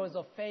heroes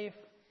of faith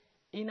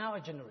in our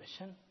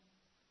generation?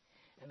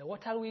 And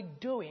what are we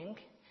doing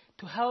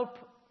to help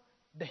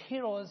the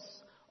heroes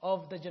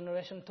of the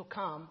generation to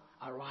come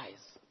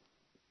arise?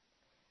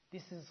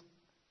 This is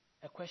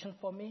a question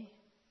for me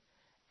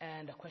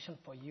and a question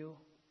for you.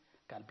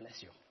 God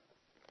bless you.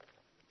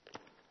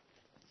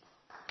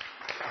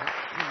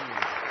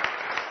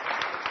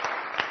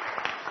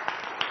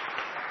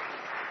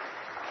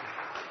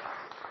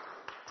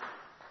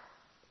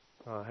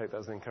 I hope that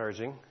was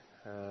encouraging.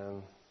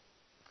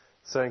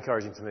 So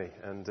encouraging to me.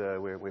 And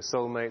we're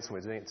soulmates and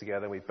we're doing it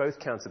together. And we both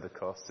counted the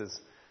cost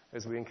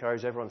as we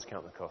encourage everyone to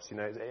count the cost. You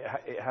know,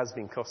 it has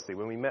been costly.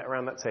 When we met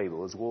around that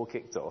table as war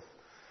kicked off,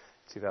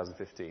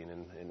 2015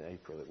 in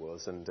April it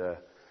was, and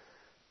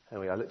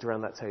I looked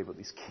around that table at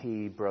these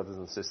key brothers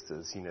and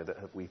sisters, you know,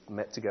 we've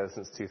met together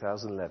since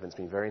 2011. It's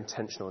been very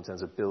intentional in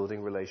terms of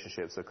building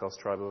relationships across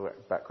tribal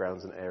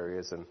backgrounds and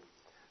areas,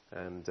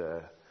 and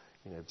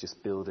you know,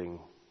 just building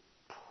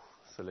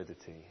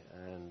solidity.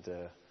 And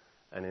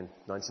in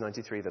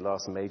 1993, the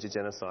last major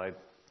genocide,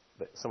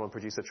 someone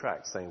produced a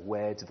tract saying,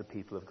 "Where did the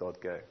people of God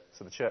go?"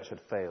 So the church had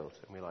failed,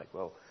 and we're like,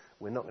 well,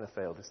 we're not going to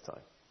fail this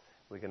time.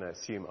 We're going to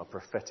assume our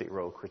prophetic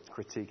role,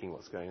 critiquing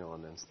what's going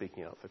on and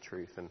speaking up for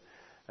truth.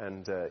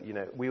 And you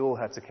know, we all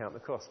had to count the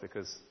cost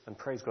because, and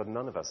praise God,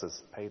 none of us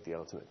has paid the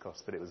ultimate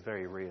cost, but it was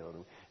very real.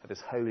 And at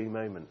this holy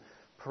moment,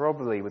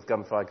 probably with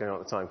gunfire going on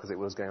at the time, because it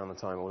was going on at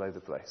the time all over the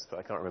place. But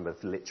I can't remember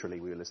if literally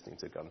we were listening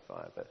to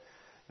gunfire. But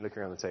looking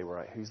around the table,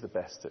 right, who's the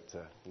best at,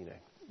 you know,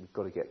 we've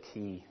got to get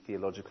key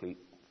theologically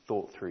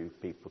thought through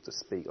people to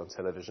speak on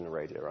television and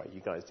radio, right?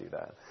 You guys do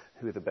that.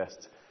 Who are the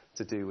best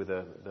to do with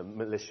the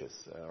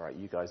malicious? Right,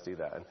 you guys do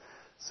that. And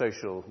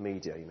social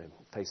media, you know,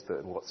 Facebook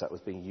and WhatsApp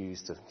was being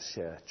used to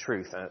share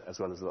truth as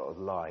well as a lot of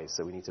lies.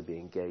 So we need to be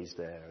engaged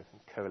there,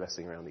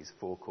 coalescing around these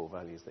 4 core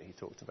values that he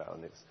talked about.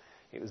 And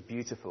it was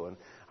beautiful. And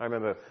I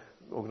remember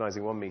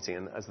organising one meeting,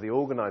 and as the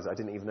organiser, I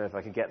didn't even know if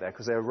I could get there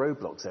because there were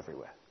roadblocks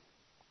everywhere.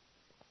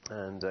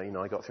 And, you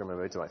know, I got through my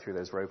motorbike through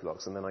those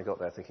roadblocks, and then I got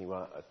there thinking,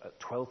 well, are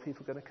 12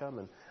 people going to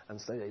come?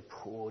 And so they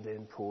poured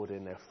in.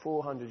 There were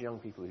 400 young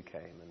people who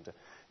came. And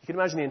you can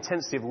imagine the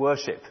intensity of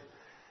worship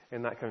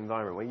in that kind of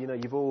environment where, you know,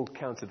 you've all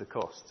counted the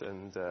cost.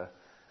 And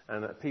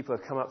people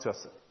have come up to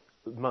us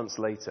months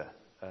later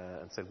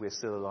and said, we're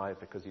still alive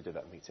because you did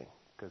that meeting.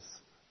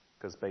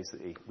 Because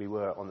basically we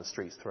were on the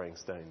streets throwing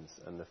stones,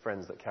 and the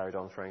friends that carried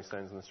on throwing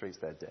stones on the streets,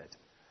 they're dead.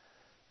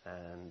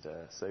 And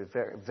so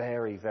very,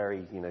 very,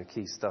 very, you know,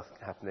 key stuff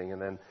happening.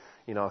 And then,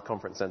 you know, our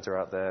conference centre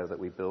out there that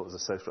we built as a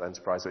social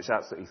enterprise, which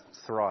absolutely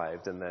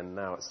thrived. And then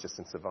now it's just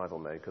in survival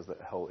mode because the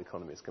whole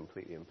economy is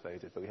completely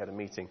imploded. But we had a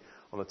meeting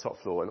on the top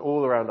floor, and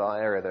all around our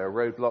area there are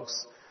roadblocks,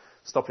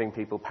 stopping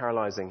people,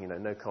 paralysing. You know,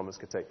 no commerce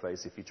could take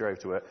place if you drove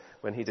to it.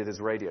 When he did his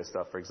radio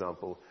stuff, for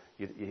example,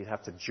 you'd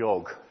have to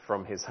jog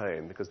from his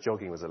home because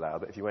jogging was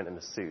allowed. But if you went in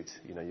a suit,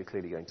 you know, you're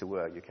clearly going to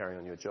work, you're carrying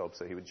on your job.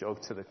 So he would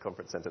jog to the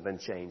conference centre, then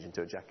change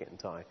into a jacket and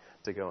tie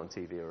to go on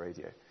TV or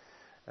radio.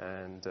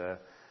 And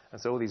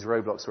so all these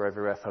roadblocks were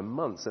everywhere for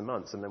months and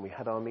months. And then we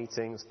had our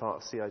meetings, part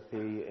of CIP,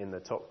 in the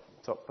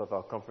top of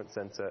our conference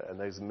centre, and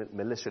those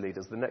militia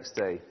leaders, the next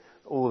day,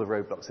 all the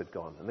roadblocks had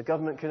gone. And the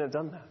government couldn't have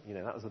done that. You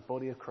know, that was the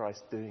body of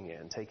Christ doing it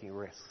and taking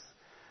risks.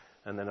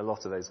 And then a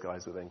lot of those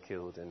guys were then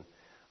killed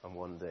on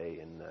one day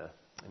in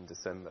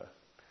December.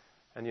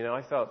 And, you know,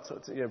 I felt,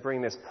 you know,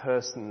 bringing this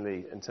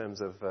personally in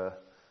terms of,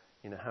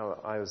 you know, how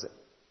I was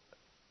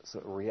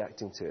sort of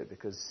reacting to it,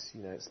 because,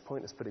 you know, it's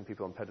pointless putting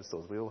people on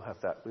pedestals. We all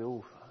have that. We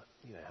all,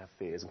 you know, have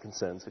fears and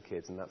concerns for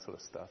kids and that sort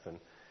of stuff. And,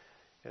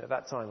 you know, at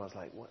that time I was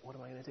like, what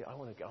am I going to do? I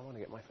want to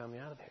get my family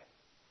out of here.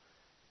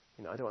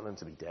 You know, I don't want them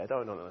to be dead.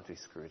 I don't want them to be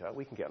screwed up.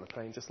 We can get on a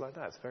plane just like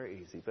that. It's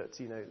very easy. But,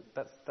 you know,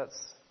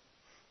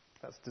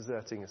 that's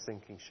deserting a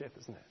sinking ship,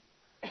 isn't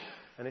it?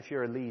 And if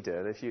you're a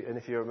leader, and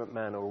if you're a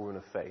man or a woman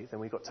of faith, then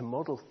we've got to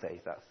model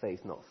faith, that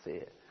faith, not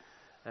fear.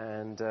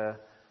 And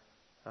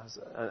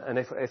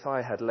if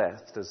I had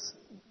left as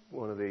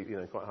one of the, you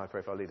know, quite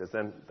high-profile leaders,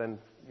 then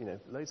you know,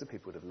 loads of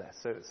people would have left.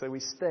 So we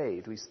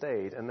stayed,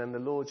 and then the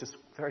Lord just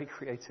very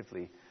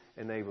creatively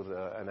enabled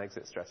an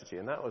exit strategy,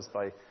 and that was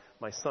by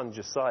my son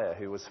Josiah,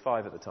 who was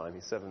 5 at the time,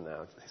 he's 7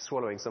 now,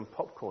 swallowing some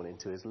popcorn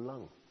into his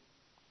lung.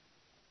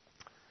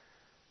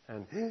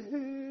 And,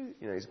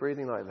 you know, he's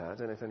breathing like that. I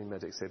don't know if any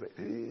medics say, but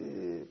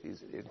it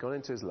had gone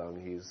into his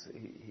lung.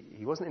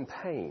 He wasn't in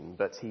pain,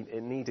 but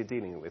it needed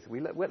dealing with.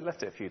 We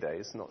left it a few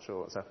days, not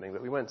sure what's happening,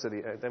 but we went to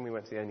the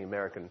only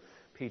American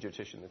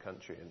pediatrician in the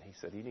country, and he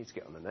said, you need to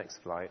get on the next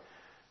flight.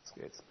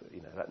 It's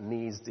you know, that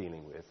needs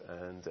dealing with,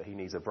 and he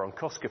needs a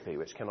bronchoscopy,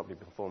 which cannot be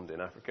performed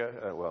in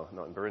Africa, well,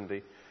 not in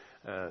Burundi.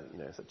 You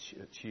know, it's a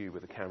tube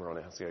with a camera on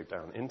it, has to go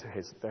down into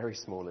his very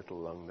small little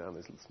lung, down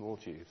those little small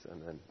tubes,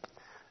 and then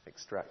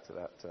extract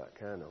that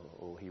kernel,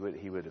 or he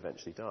would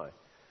eventually die.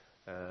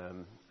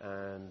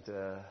 And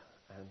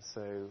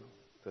so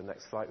the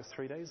next flight was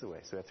 3 days away.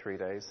 So we had 3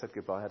 days, said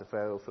goodbye, had a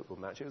farewell football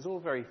match. It was all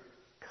very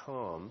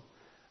calm.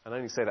 And I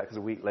only say that because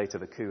a week later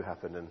the coup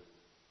happened and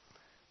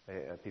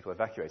people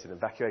evacuated.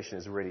 Evacuation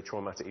is really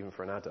traumatic even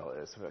for an adult.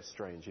 It's very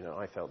strange. You know,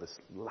 I felt this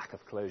lack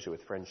of closure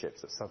with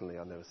friendships that suddenly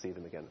I'll never see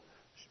them again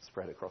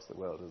spread across the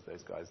world as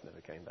those guys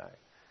never came back.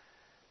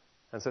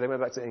 And so they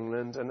went back to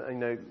England, and you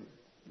know,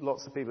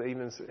 lots of people,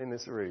 even in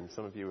this room,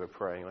 some of you were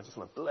praying. I just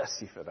want to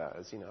bless you for that.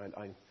 As you know,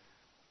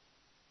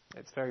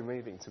 it's very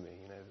moving to me,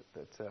 you know,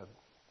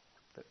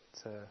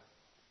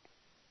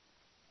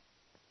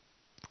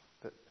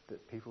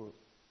 that people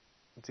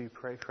do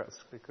pray for us,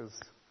 because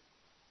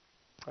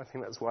I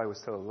think that's why we're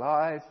still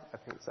alive. I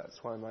think that's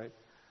why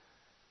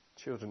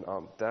Children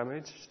aren't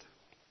damaged.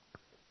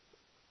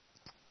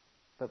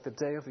 But the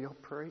day of the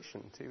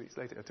operation, 2 weeks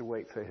later, I had to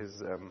wait for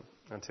his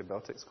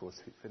antibiotics course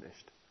to be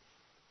finished.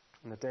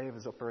 And the day of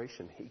his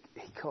operation, he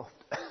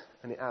coughed,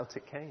 and out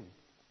it came.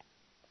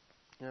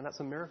 That's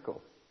a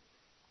miracle.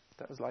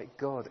 That was like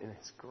God in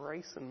his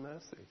grace and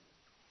mercy.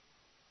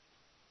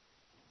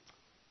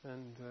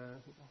 And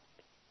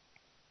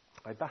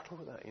I battle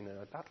with that,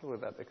 I battle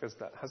with that because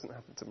that hasn't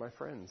happened to my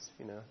friends.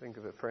 I think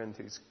of a friend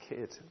whose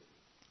kid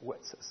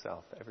wets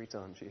herself every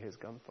time she hears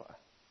gunfire.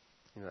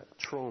 That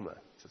trauma,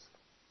 just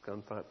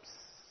gunfire.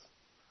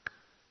 Psst.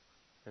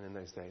 And in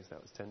those days,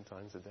 that was 10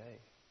 times a day.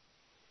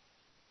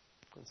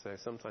 And so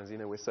sometimes,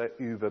 we're so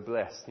uber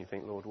blessed, and you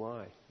think, Lord,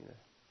 why?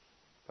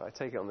 But I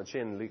take it on the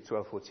chin. Luke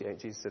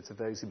 12:48, Jesus said, to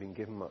those who've been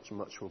given much,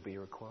 much will be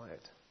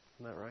required.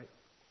 Isn't that right?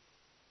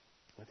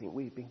 I think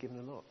we've been given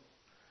a lot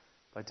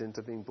by dint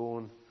of being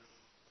born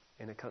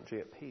in a country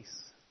at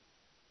peace.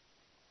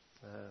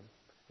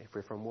 If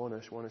we're from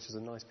Warnish is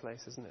a nice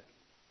place, isn't it?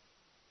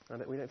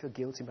 And we don't feel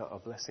guilty about our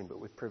blessing, but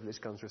with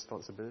privilege comes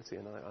responsibility,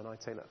 and I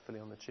take that fully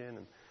on the chin.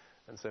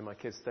 And so my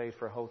kids stayed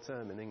for a whole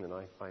term in England.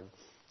 I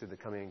did the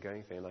coming and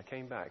going thing, and I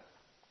came back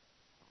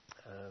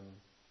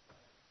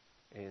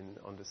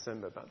on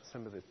December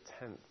the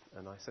 10th,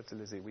 and I said to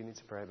Lizzie, we need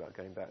to pray about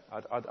going back.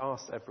 I'd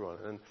asked everyone,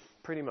 and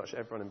pretty much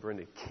everyone in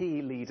Burundi,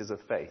 key leaders of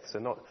faith, so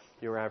not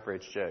your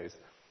average Joes,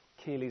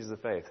 key leaders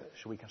of faith,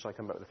 shall I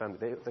come back with the family?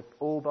 They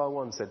all bar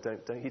one said,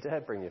 don't you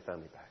dare bring your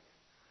family back.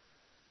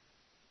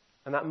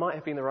 And that might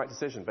have been the right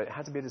decision, but it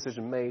had to be a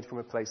decision made from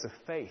a place of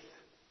faith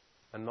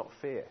and not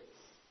fear.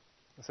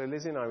 And so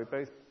Lizzie and I, we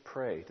both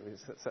prayed. We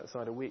set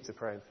aside a week to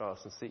pray and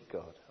fast and seek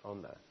God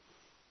on that.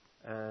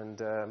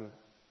 And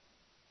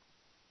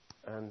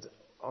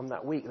on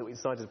that week that we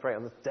decided to pray,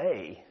 on the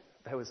day,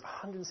 there was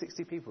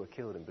 160 people were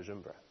killed in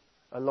Bujumbura.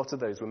 A lot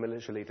of those were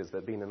militia leaders that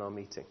had been in our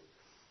meeting.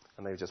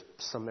 And they were just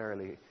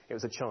summarily, it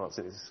was a chance,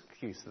 it was an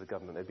excuse for the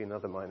government. There'd been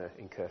another minor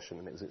incursion,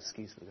 and it was an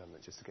excuse for the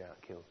government just to go out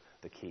and kill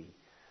the key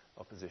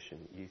opposition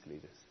youth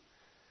leaders.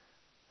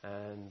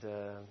 And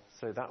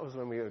so that was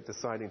when we were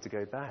deciding to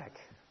go back.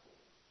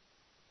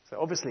 So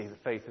obviously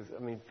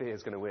fear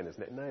is going to win,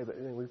 isn't it? No, but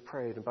we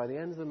prayed, and by the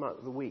end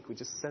of the week, we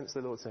just sensed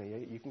the Lord saying, yeah,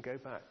 you can go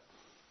back.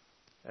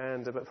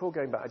 And but before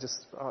going back, I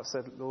just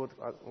said, Lord,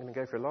 I'm going to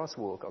go for a last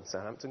walk on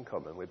Southampton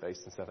Common. We're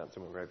based in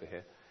Southampton when we're over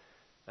here.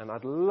 And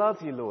I'd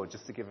love you, Lord,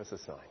 just to give us a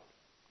sign.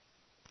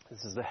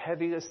 This is the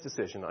heaviest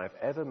decision I've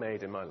ever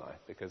made in my life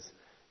because,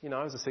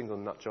 I was a single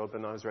nut job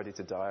and I was ready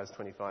to die. I was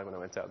 25 when I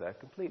went out there,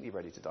 completely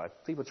ready to die.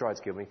 People tried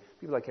to kill me.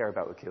 People I care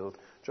about were killed.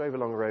 Drove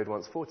along a road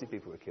once, 40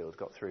 people were killed,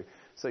 got through.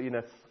 So,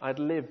 I'd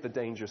lived the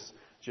dangerous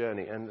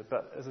journey.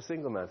 But as a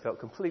single man, felt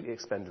completely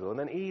expendable. And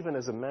then even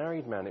as a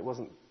married man, it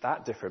wasn't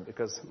that different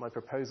because my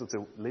proposal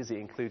to Lizzie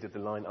included the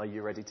line, are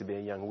you ready to be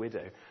a young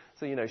widow?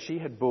 So, she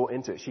had bought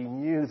into it. She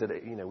knew that,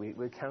 we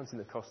were counting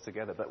the cost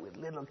together. But with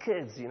little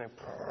kids,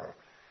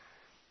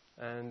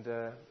 And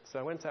so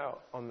I went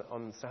out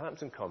on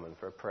Southampton Common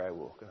for a prayer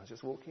walk, and I was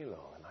just walking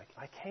along, and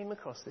I came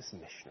across this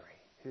missionary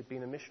who had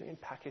been a missionary in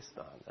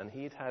Pakistan, and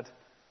he'd had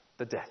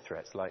the death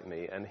threats like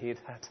me, and he'd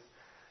had,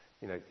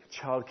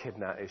 child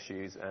kidnap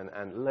issues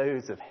and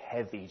loads of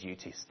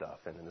heavy-duty stuff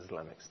in an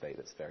Islamic state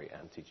that's very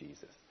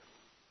anti-Jesus.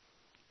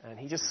 And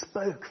he just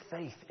spoke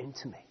faith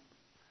into me.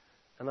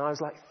 And I was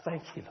like,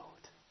 thank you,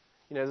 Lord.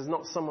 There's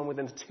not someone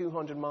within a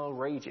 200-mile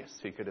radius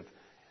who could have,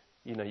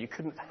 you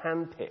couldn't have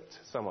handpicked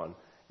someone,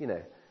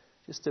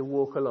 just to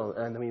walk along,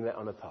 and then we met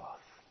on a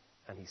path,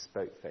 and he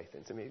spoke faith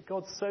into me.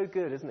 God's so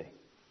good, isn't he?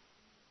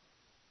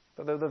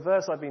 But the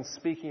verse I've been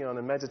speaking on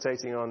and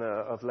meditating on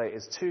of late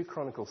is 2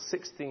 Chronicles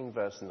 16,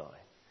 verse 9.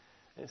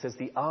 And it says,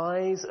 the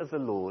eyes of the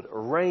Lord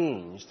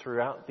range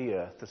throughout the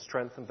earth to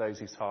strengthen those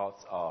whose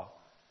hearts are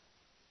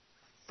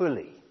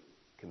fully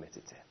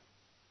committed to him.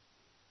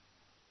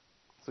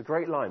 It's a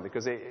great line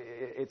because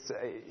it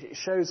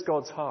shows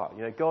God's heart.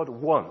 God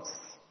wants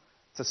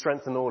to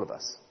strengthen all of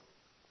us.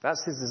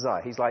 That's his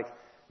desire. He's like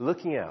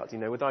looking out,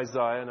 with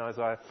Isaiah in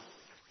Isaiah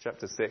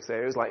chapter 6.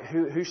 It was like,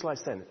 who shall I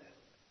send?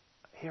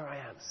 Here I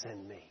am,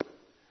 send me.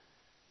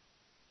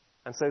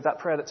 And so that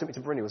prayer that took me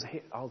to Burundi was,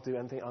 I'll do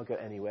anything, I'll go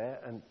anywhere.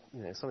 And,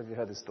 some of you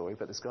heard this story,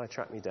 but this guy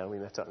tracked me down. We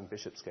met up in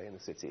Bishopsgate in the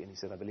city, and he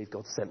said, I believe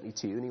God sent me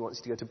to you, and he wants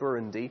you to go to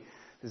Burundi.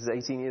 This is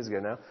 18 years ago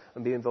now,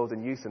 and be involved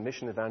in youth and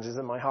mission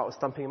evangelism. My heart was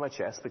thumping in my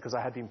chest because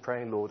I had been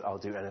praying, Lord, I'll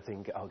do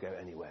anything, I'll go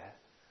anywhere.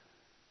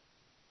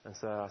 And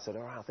so I said,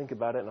 all right, I'll think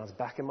about it. And I was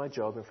back in my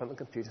job in front of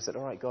the computer. I said,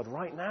 all right, God,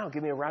 right now,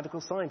 give me a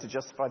radical sign to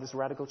justify this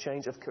radical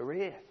change of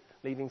career.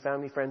 Leaving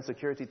family, friends,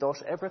 security,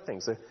 dosh,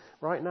 everything. So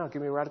right now,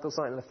 give me a radical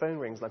sign. And the phone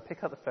rings, and I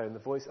pick up the phone. The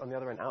voice on the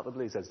other end, out of the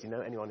blue, says, do you know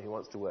anyone who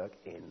wants to work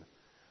in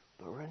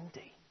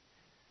Burundi?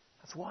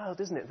 That's wild,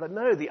 isn't it? But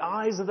no, the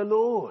eyes of the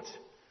Lord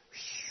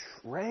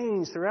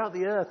range throughout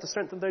the earth to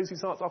strengthen those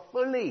whose hearts are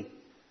fully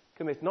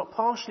committed, not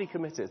partially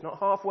committed, not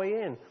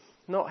halfway in,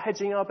 not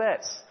hedging our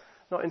bets,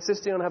 not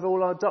insisting on having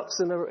all our ducks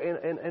in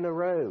a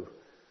row.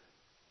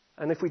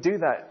 And if we do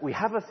that, we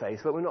have a faith,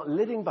 but we're not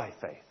living by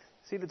faith.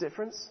 See the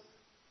difference?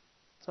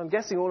 So I'm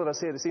guessing all of us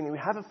here this evening, we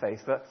have a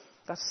faith, but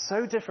That's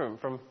so different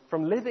from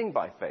living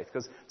by faith.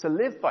 Because to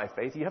live by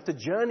faith, you have to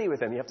journey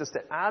with him. You have to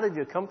step out of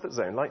your comfort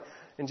zone. Like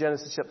in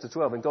Genesis chapter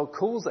 12, when God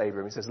calls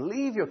Abram, he says,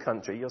 leave your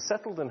country. You're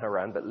settled in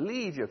Haran, but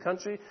leave your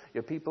country,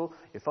 your people,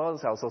 your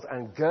father's household,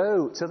 and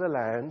go to the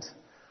land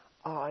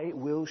I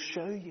will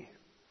show you.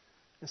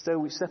 And so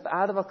we step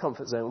out of our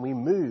comfort zone, and we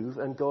move,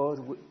 and God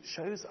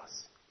shows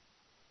us.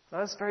 Now,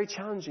 that's very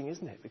challenging,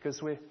 isn't it?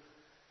 Because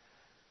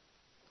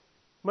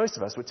most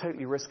of us, we're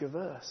totally risk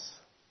averse.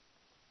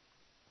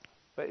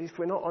 But if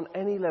we're not on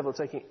any level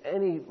taking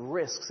any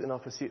risks in our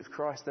pursuit of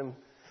Christ, then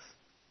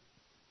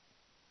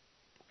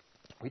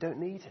we don't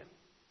need him.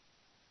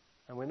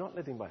 And we're not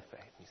living by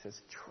faith. He says,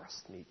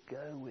 trust me,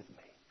 go with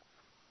me.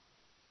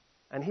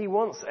 And he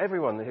wants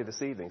everyone here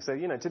this evening. So,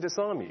 to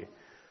disarm you,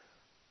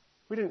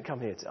 we didn't come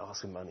here to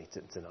ask for money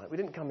tonight. We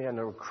didn't come here on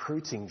a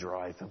recruiting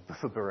drive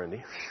for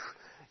Burundi.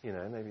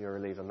 Maybe you're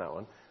relieved on that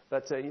one.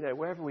 But,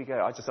 wherever we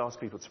go, I just ask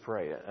people to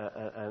pray.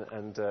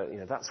 And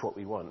that's what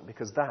we want.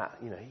 Because that,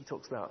 he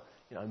talks about,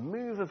 a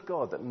move of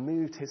God that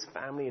moved his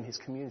family and his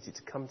community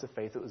to come to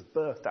faith. It was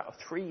birthed out of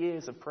 3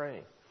 years of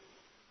praying.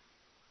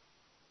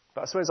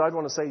 But I suppose I'd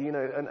want to say,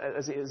 and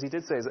as he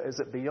did say, is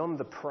that beyond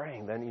the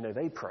praying, then,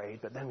 they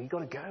prayed, but then we've got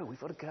to go. We've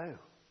got to go.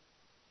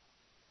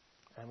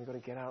 And we've got to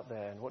get out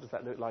there. And what does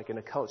that look like in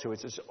a culture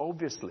which is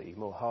obviously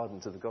more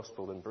hardened to the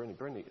gospel than Burundi?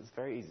 Burundi, it's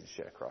very easy to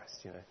share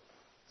Christ,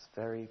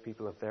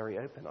 people are very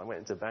open. I went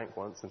into a bank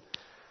once and,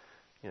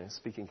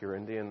 speaking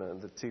Kirundi,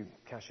 and the two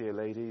cashier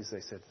ladies,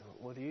 they said,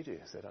 what do you do?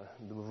 I said,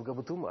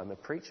 I'm a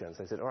preacher. And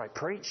so they said, all right,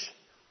 preach.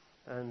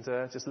 And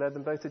just led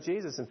them both to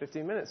Jesus in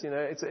 15 minutes.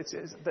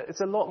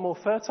 It's a lot more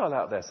fertile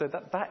out there. So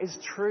that is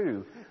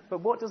true.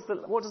 But what does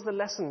the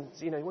lesson,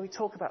 when we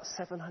talk about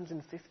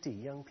 750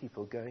 young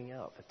people going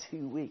out for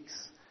 2 weeks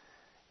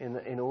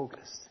in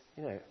August,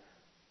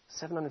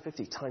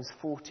 750 times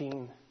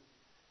 14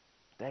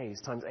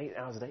 days, times 8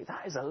 hours a day,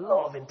 that is a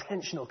lot of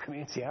intentional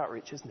community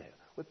outreach, isn't it?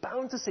 We're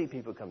bound to see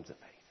people come to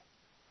faith.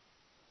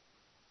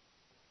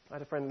 I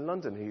had a friend in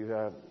London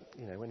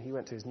who, when he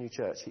went to his new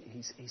church,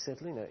 he said,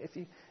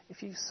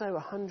 if you sow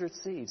 100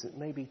 seeds,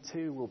 maybe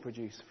 2 will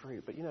produce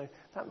fruit. But,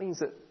 that means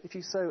that if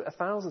you sow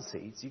 1,000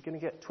 seeds, you're going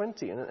to get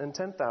 20, and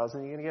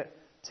 10,000, you're going to get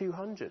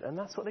 200. And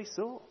that's what they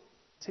saw.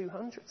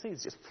 200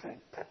 seeds, just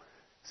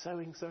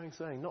sowing,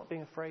 not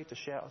being afraid to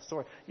share a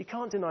story. You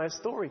can't deny a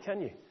story,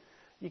 can you?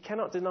 You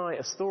cannot deny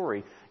a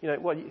story.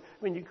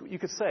 You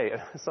could say,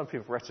 some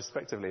people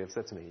retrospectively have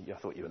said to me, I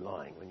thought you were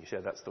lying when you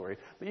shared that story.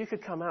 But you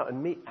could come out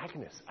and meet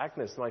Agnes.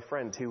 Agnes, my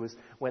friend, who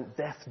went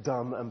deaf,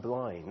 dumb and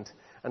blind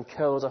and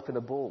curled up in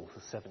a ball for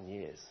 7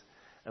 years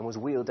and was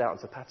wheeled out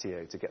onto the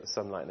patio to get the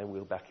sunlight and then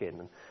wheeled back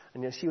in.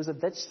 And she was a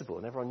vegetable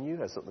and everyone knew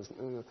her.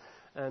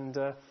 And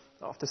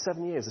after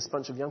 7 years, this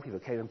bunch of young people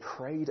came and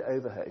prayed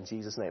over her in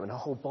Jesus' name. And her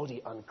whole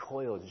body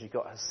uncoiled and she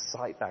got her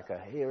sight back,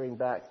 her hearing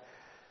back.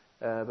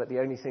 But the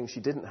only thing she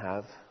didn't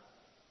have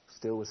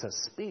still was her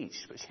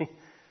speech.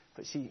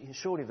 But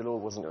surely the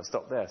Lord wasn't going to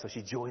stop there. So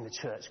she joined the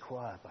church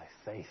choir by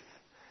faith.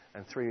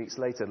 And 3 weeks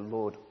later, the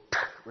Lord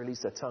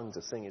released her tongue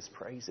to sing his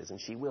praises. And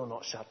she will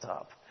not shut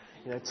up.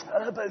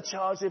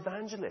 Turbocharged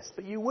evangelist.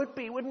 But you would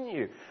be, wouldn't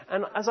you?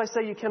 And as I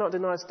say, you cannot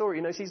deny a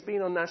story. She's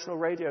been on national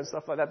radio and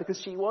stuff like that because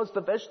she was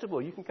the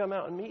vegetable. You can come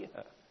out and meet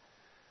her.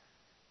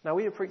 Now,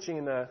 we were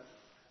preaching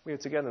we were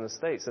together in the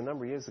States a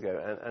number of years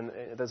ago, and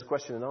there's a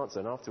question and answer,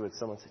 and afterwards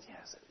someone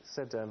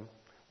said,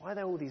 why are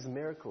there all these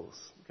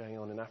miracles going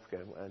on in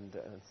Africa and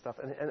stuff?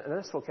 And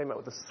Esfol came up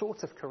with a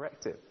sort of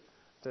corrective.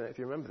 I don't know if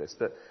you remember this,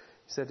 but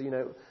he said,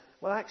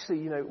 well,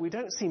 actually, we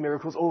don't see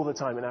miracles all the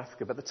time in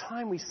Africa, but the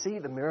time we see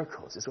the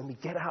miracles is when we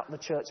get out in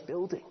the church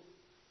building.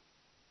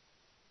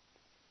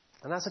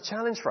 And that's a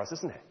challenge for us,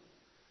 isn't it?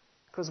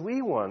 Because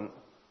we want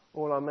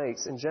all our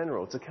mates in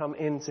general to come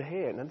into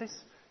here. Now this,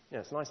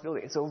 it's a nice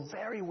building. It's a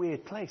very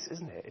weird place,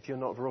 isn't it, if you're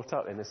not brought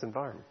up in this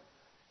environment?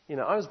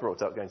 I was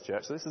brought up going to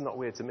church, so this is not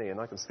weird to me, and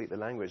I can speak the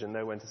language and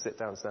know when to sit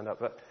down and stand up.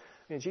 But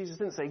Jesus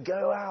didn't say,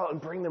 go out and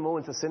bring them all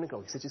into the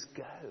synagogue. He said, just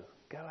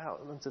go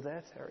out into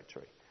their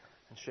territory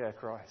and share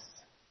Christ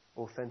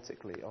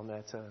authentically on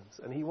their terms.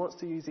 And he wants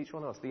to use each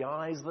one of us. The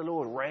eyes of the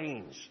Lord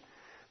range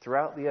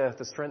throughout the earth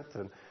to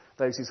strengthen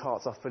those whose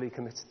hearts are fully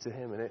committed to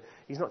him. And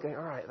he's not going,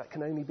 all right, that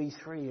can only be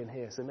 3 in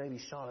here, so maybe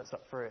Charlotte's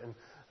up for it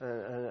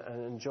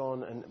and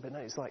John. But no,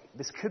 it's like,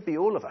 this could be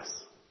all of us.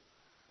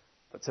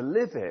 But to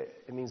live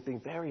it means being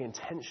very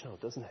intentional,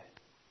 doesn't it?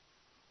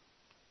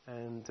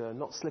 And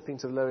not slipping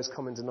to the lowest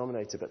common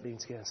denominator, but being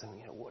together and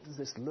saying, what does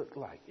this look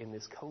like in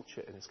this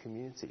culture, in this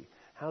community?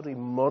 How do we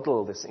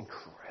model this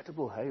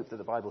incredible hope that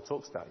the Bible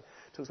talks about? It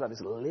talks about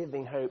this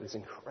living hope, this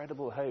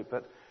incredible hope.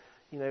 But,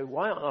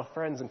 why aren't our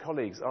friends and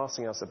colleagues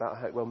asking us about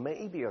hope? Well,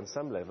 maybe on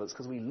some level it's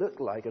because we look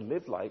like and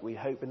live like we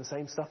hope in the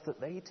same stuff that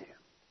they do.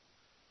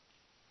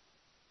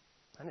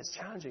 And it's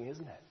challenging,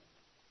 isn't it?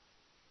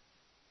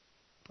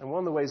 And one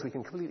of the ways we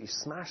can completely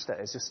smash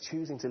that is just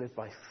choosing to live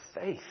by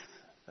faith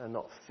and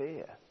not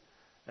fear.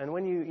 And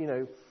when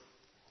if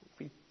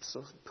you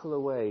sort of pull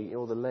away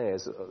all the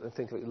layers and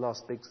think of the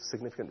last big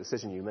significant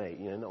decision you made,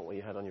 not what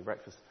you had on your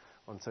breakfast,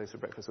 on toast for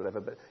breakfast or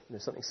whatever, but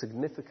something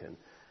significant,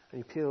 and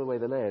you peel away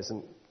the layers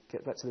and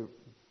get back to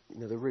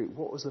the root.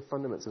 What was the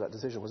fundament of that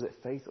decision? Was it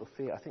faith or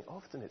fear? I think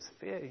often it's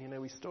fear.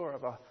 We store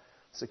up our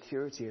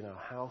security in our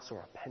house or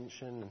our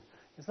pension.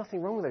 There's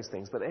nothing wrong with those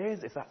things, but there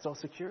is if that's our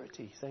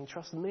security, saying,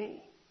 trust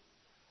me.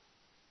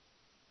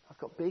 I've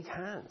got big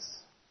hands.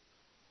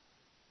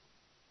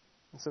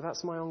 And so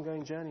that's my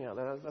ongoing journey out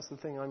there. That's the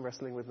thing I'm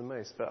wrestling with the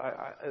most. But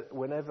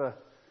whenever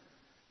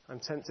I'm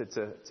tempted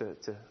to,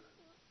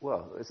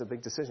 it's a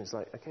big decision. It's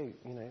like, okay,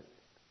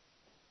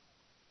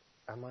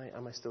 am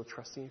I still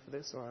trusting you for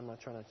this, or am I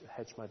trying to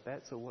hedge my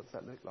bets, or what does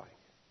that look like?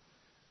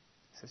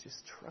 He says,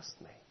 just trust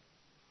me.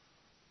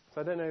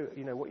 So I don't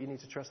know, what you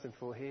need to trust him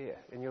for here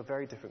in your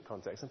very different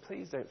context. And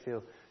please don't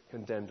feel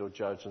condemned or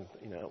judged and,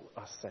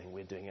 us saying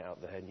we're doing it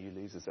out there and you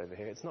losers over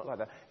here. It's not like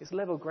that. It's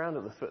level ground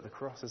at the foot of the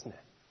cross, isn't it?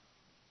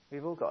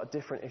 We've all got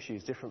different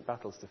issues, different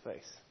battles to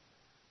face.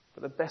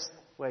 But the best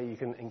way you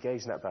can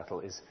engage in that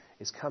battle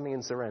is coming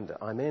in surrender.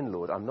 I'm in,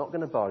 Lord. I'm not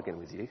going to bargain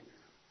with you.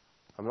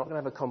 I'm not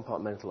going to have a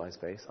compartmentalized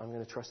faith. I'm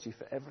going to trust you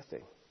for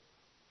everything.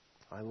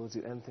 I will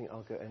do anything.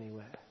 I'll go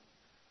anywhere.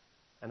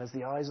 And as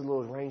the eyes of the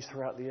Lord range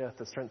throughout the earth,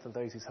 the strength of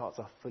those whose hearts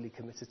are fully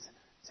committed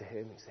to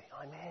him, you say,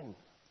 I'm in.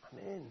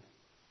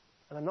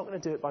 And I'm not going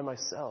to do it by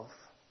myself.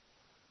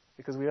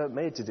 Because we weren't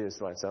made to do this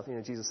by ourselves.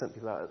 Jesus sent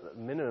people out at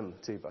minimum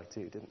 2 by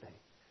 2, didn't he?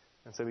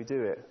 And so we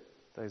do it.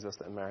 Those of us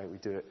that are married, we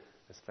do it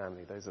as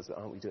family. Those of us that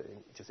aren't, we do it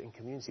just in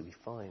community. We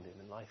find it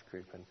in a life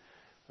group. And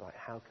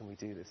how can we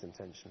do this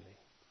intentionally?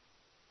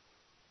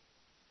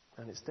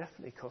 And it's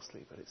definitely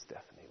costly, but it's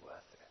definitely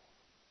worth it.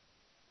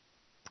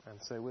 And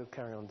so we'll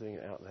carry on doing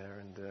it out there.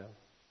 And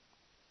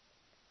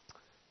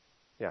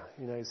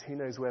who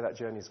knows where that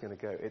journey is going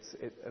to go.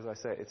 As I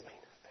say, it's been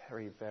a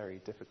very,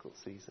 very difficult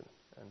season.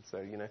 And so,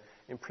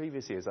 in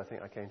previous years, I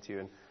think I came to you,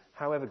 and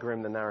however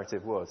grim the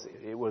narrative was,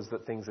 it was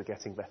that things are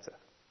getting better.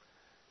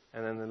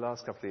 And then the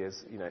last couple of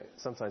years,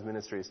 sometimes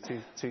ministry is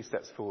two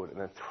steps forward and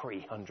then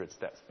 300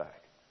 steps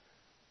back.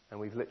 And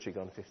we've literally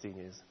gone 15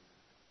 years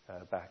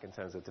back in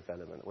terms of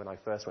development. When I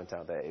first went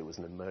out there, it was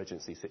an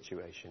emergency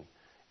situation,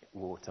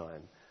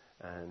 wartime.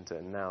 And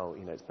now,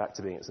 it's back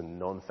to being it's a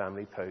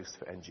non-family post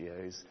for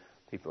NGOs.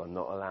 People are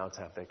not allowed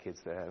to have their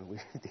kids there. And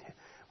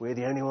we're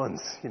the only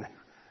ones,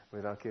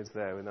 with our kids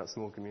there, in that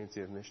small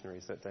community of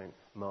missionaries that don't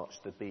march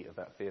the beat of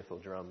that fearful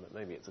drum. But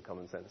maybe it's a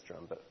common sense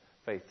drum, but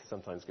faith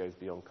sometimes goes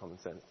beyond common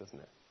sense, doesn't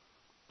it?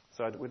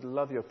 So I would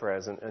love your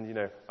prayers. And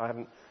I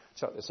haven't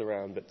chucked this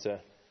around, but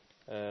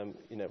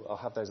I'll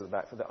have those at the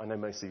back. I know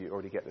most of you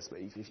already get this, but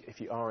if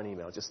you are an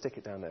email, just stick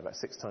it down there. About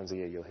 6 times a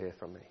year you'll hear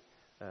from me.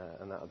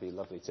 And that would be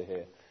lovely to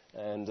hear.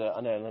 And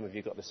I know a number of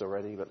you got this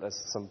already, but there's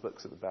some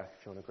books at the back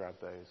if you want to grab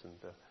those. And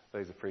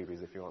those are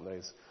freebies if you want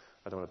those.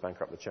 I don't want to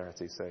bankrupt the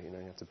charity, so you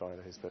have to buy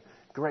those. But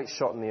great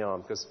shot in the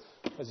arm, because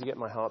as you get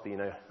my heartbeat,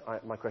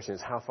 my question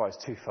is, how far is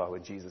too far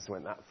when Jesus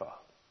went that far?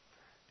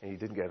 And he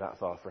didn't go that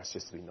far for us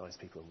just to be nice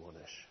people in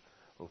Warnish,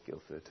 or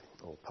Guildford,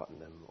 or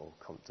Putnam, or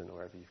Compton, or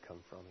wherever you've come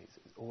from.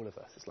 All of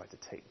us, it's like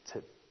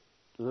to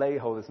lay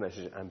hold of this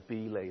message and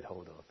be laid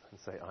hold of, and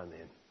say, I'm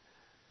in.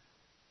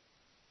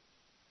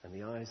 And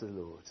the eyes of the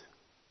Lord.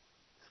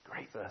 It's a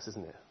great verse,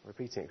 isn't it?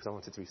 Repeating it because I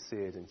want it to be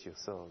seared into your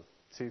soul.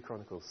 2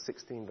 Chronicles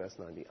 16 verse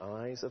 9. The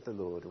eyes of the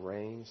Lord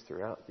range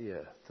throughout the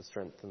earth to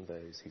strengthen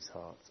those whose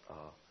hearts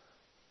are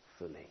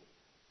fully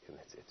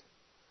committed.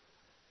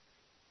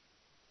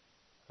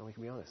 And we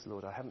can be honest,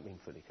 Lord, I haven't been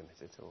fully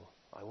committed, or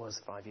I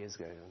was 5 years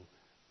ago, and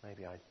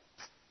maybe I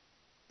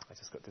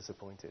just got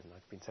disappointed and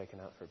I've been taken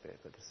out for a bit.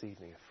 But this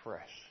evening,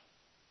 afresh,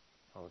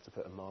 I want to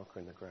put a marker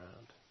in the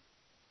ground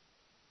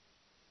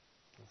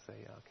and say,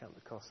 I'll count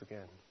the cost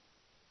again.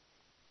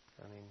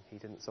 He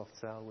didn't soft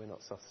sell, we're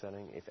not soft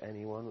selling. If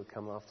anyone would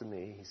come after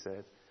me, he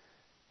said,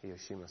 he or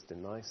she must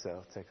deny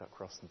self, take up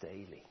cross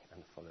daily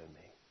and follow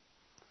me.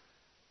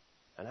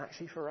 And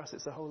actually for us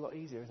it's a whole lot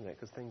easier, isn't it?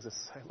 Because things are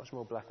so much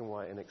more black and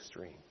white and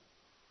extreme.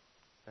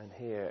 And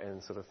here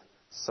in sort of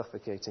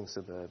suffocating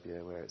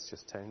suburbia where it's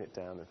just tone it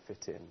down and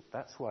fit in,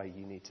 that's why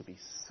you need to be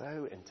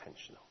so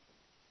intentional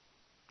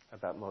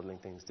about modelling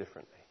things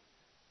differently.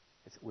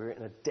 We're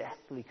in a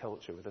deathly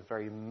culture with a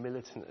very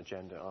militant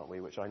agenda, aren't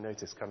we? Which I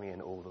notice coming in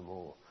all the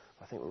more.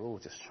 I think we're all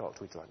just shocked.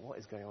 We're like, what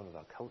is going on with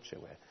our culture?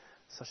 We're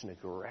such an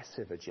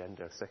aggressive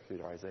agenda of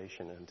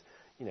secularization, and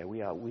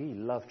we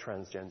love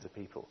transgender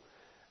people.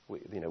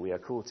 We are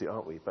called to,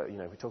 aren't we? But we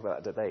talk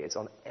about that debate. It's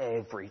on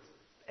every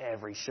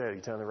show.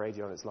 You turn the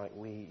radio on, it's like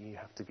you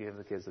have to give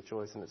the kids a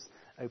choice, and it's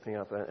opening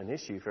up an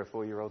issue for a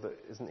 4-year-old that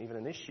isn't even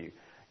an issue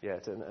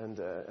yet.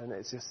 And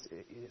it's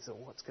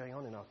what's going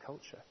on in our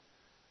culture.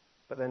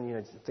 But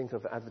then, think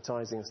of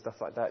advertising and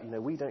stuff like that.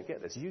 We don't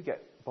get this. You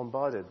get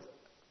bombarded,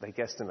 they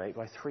guesstimate,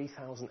 by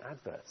 3,000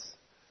 adverts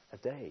a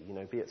day,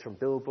 be it from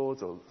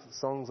billboards or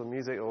songs or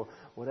music or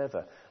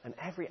whatever. And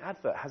every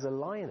advert has a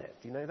lie in it.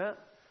 Do you know that?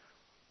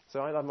 So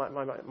I love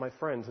my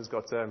friend has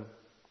got,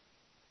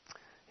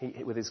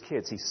 with his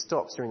kids, he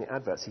stops during the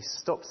adverts. He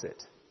stops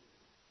it,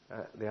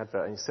 the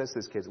advert, and he says to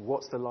his kids,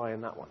 what's the lie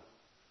in that one?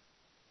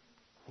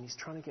 And he's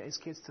trying to get his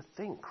kids to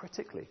think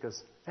critically,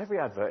 because every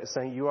advert is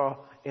saying you are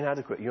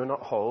inadequate, you're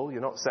not whole,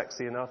 you're not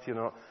sexy enough, you're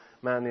not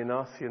manly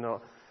enough, you're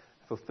not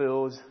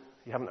fulfilled,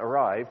 you haven't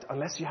arrived,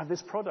 unless you have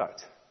this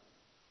product.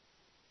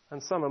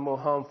 And some are more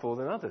harmful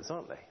than others,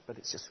 aren't they? But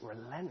it's just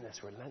relentless.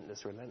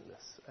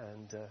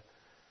 And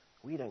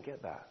we don't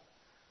get that.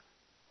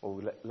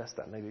 Or less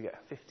than, maybe we get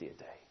 50 a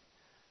day.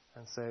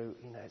 And so,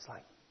 it's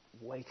like,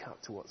 wake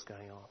up to what's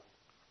going on.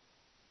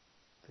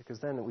 Because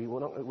then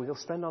we'll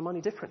spend our money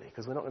differently,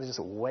 because we're not going to just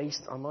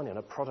waste our money on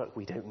a product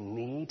we don't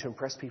need to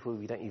impress people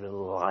we don't even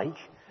like.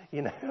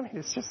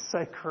 It's just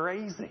so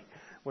crazy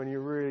when you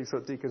really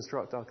sort of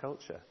deconstruct our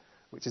culture,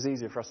 which is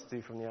easier for us to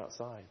do from the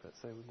outside. But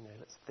so,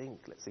 let's think,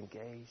 let's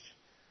engage,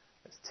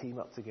 let's team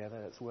up together,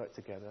 let's work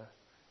together,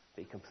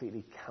 be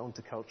completely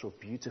countercultural,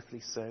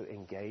 beautifully so,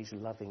 engage,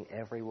 loving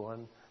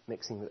everyone,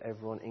 mixing with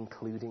everyone,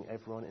 including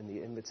everyone in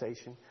the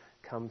invitation.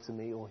 Come to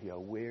me, all who are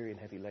weary and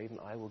heavy laden,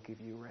 I will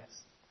give you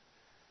rest.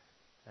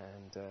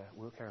 And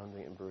we'll carry on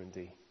doing it in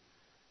Burundi.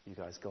 You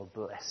guys, God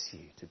bless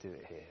you to do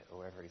it here, or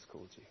wherever He's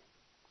called you.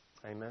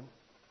 Amen?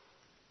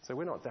 So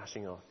we're not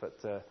dashing off, but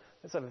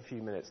let's have a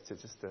few minutes to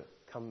just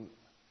come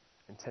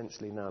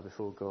intentionally now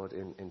before God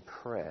in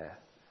prayer.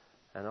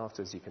 And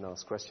afterwards you can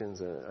ask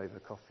questions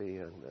over coffee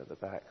and at the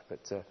back. But,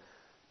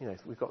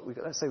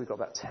 let's say we've got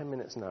about 10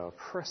 minutes now of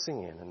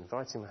pressing in and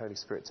inviting the Holy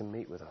Spirit to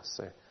meet with us.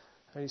 So,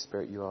 Holy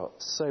Spirit, you are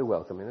so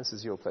welcome. This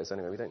is your place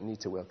anyway. We don't need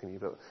to welcome you,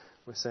 but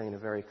we're saying in a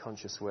very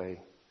conscious way,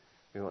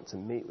 we want to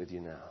meet with you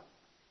now.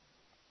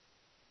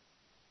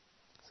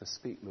 So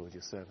speak, Lord,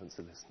 your servants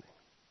are listening.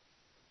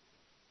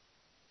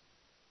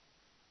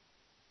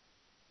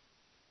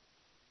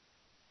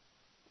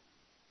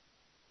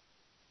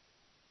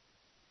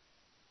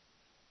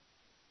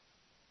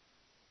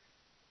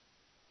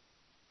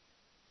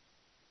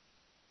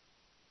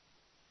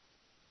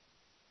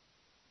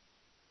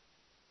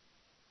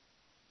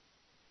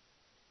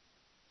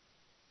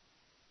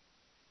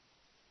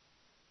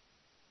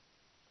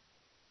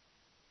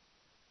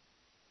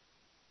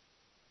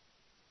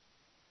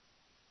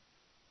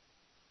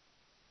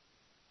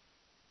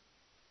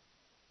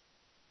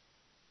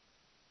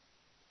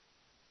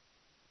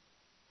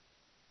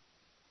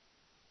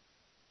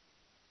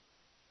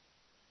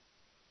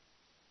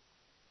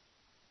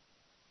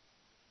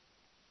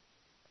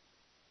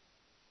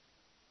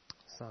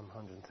 Psalm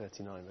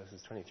 139,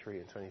 verses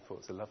 23 and 24.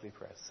 It's a lovely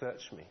prayer.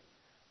 Search me,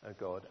 O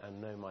God,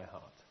 and know my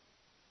heart.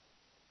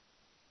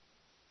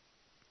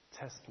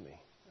 Test me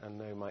and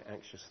know my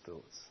anxious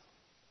thoughts.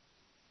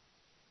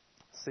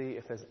 See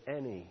if there's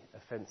any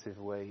offensive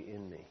way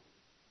in me,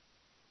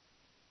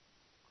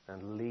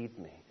 and lead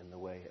me in the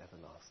way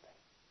everlasting.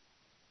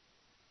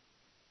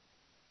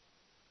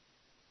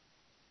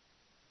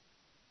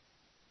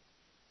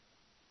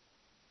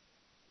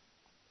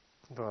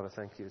 Father,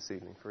 thank you this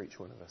evening for each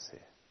one of us here.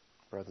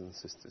 Brothers and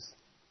sisters,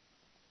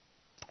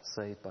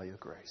 saved by your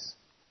grace.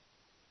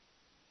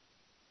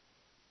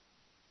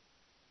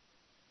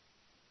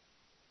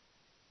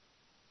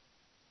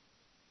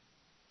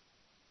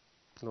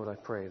 Lord, I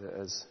pray that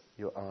as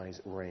your eyes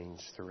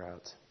range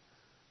throughout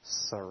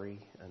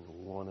Surrey and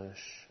Warnish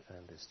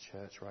and this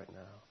church right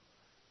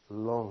now,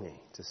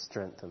 longing to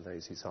strengthen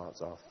those whose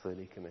hearts are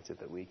fully committed,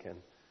 that we can,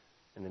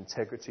 in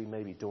integrity,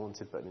 maybe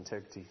daunted, but in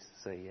integrity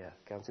say, yeah,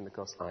 counting the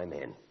cost, I'm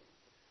in.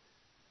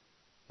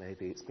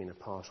 Maybe it's been a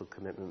partial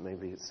commitment.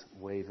 Maybe it's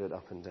wavered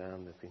up and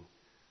down. There have been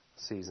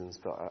seasons,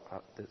 but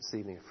this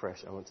evening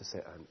afresh, I want to say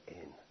I'm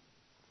in.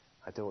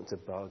 I don't want to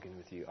bargain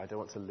with you. I don't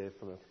want to live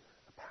from a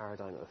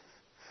paradigm of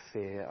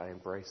fear. I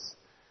embrace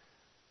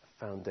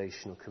a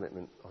foundational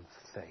commitment on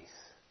faith.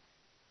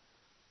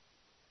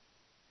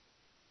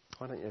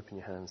 Why don't you open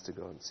your hands to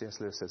God?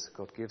 C.S. Lewis says,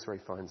 God gives where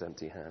he finds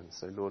empty hands.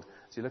 So Lord,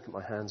 as you look at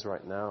my hands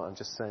right now, I'm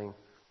just saying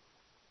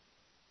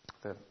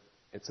that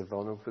it's a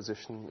vulnerable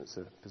position. It's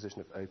a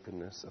position of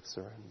openness, of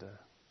surrender.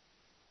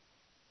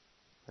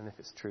 And if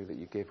it's true that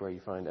you give where you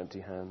find empty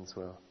hands,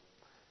 well,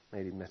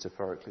 maybe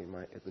metaphorically,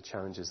 the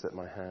challenge is that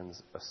my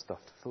hands are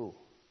stuffed full.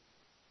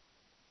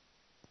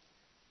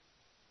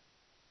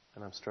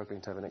 And I'm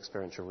struggling to have an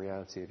experiential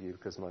reality of you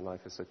because my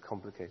life is so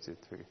complicated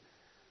through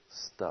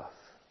stuff.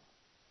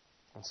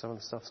 And some of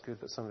the stuff's good,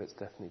 but some of it's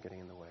definitely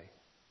getting in the way.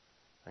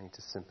 I need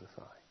to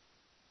simplify.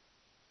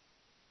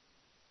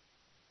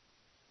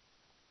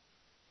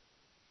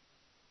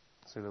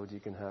 So Lord, you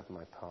can have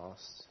my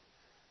past.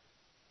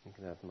 You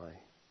can have my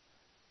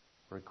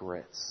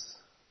regrets,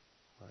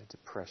 my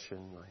depression,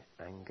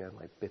 my anger,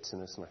 my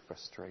bitterness, my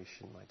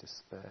frustration, my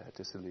despair,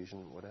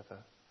 disillusionment, whatever.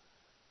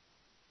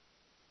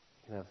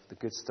 You can have the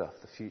good stuff,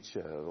 the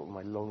future,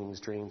 my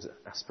longings, dreams,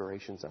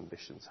 aspirations,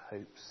 ambitions,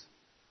 hopes.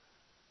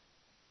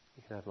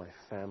 You can have my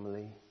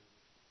family,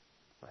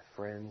 my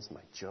friends,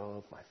 my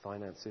job, my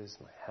finances,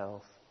 my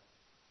health,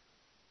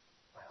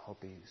 my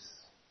hobbies.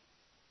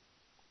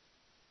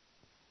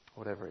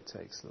 Whatever it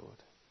takes, Lord.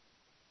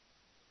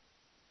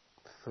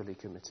 Fully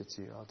committed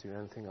to you. I'll do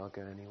anything, I'll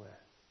go anywhere.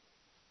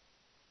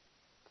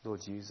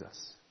 Lord, use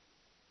us.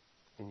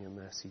 In your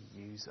mercy,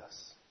 use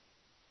us.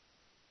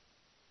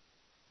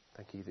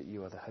 Thank you that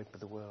you are the hope of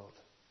the world.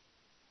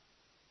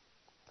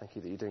 Thank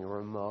you that you're doing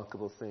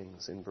remarkable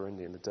things in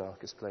Burundi. In the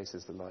darkest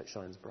places, the light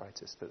shines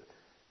brightest. But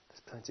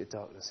There's plenty of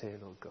darkness here,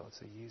 Lord God,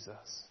 so use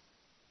us.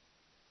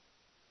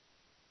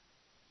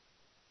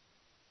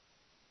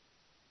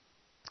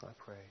 I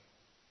pray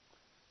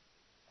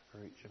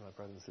for each of my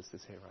brothers and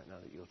sisters here right now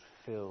that you'll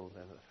fill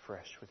them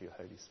afresh with your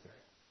Holy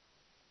Spirit.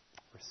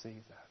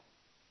 Receive that.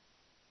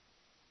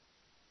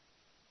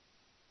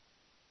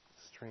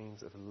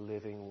 Streams of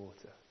living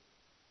water,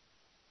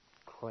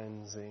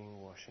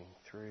 cleansing, washing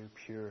through,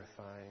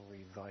 purifying,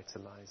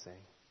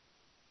 revitalizing,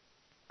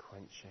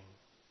 quenching,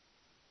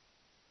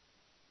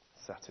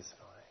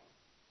 satisfying.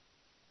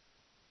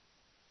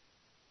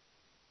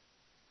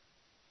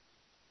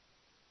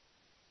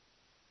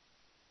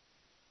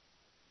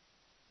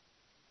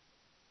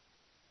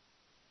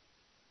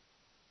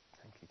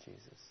 Thank you,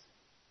 Jesus.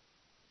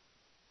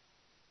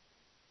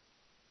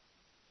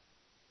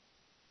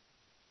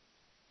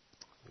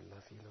 We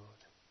love you, Lord.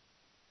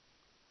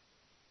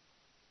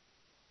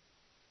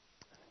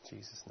 In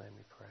Jesus' name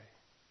we pray.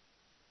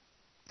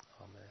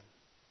 Amen.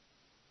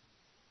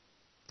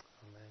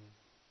 Amen.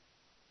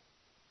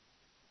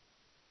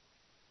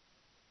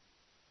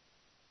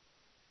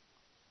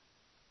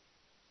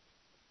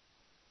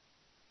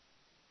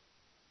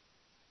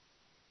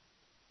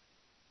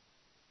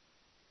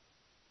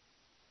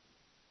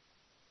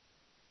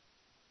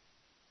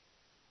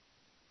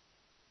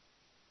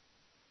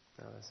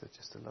 Now there's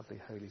just a lovely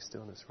holy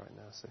stillness right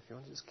now, so if you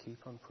want to just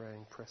keep on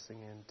praying,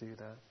 pressing in, do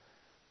that.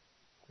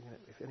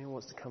 If anyone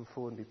wants to come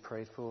forward and be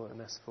prayed for,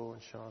 Ines for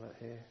and Charlotte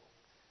here,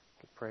 I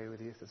can pray with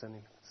you if there's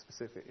any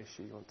specific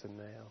issue you want to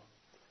nail.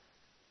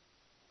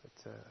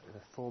 But in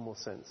a formal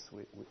sense,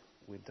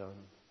 we're done.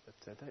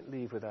 But don't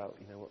leave without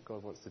what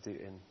God wants to do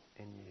in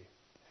you.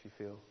 If you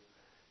feel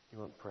you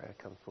want prayer,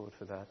 come forward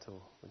for that,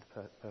 or with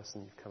the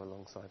person you've come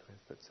alongside with.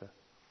 But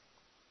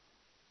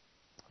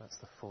that's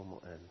the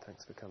formal end.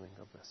 Thanks for coming.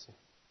 God bless you.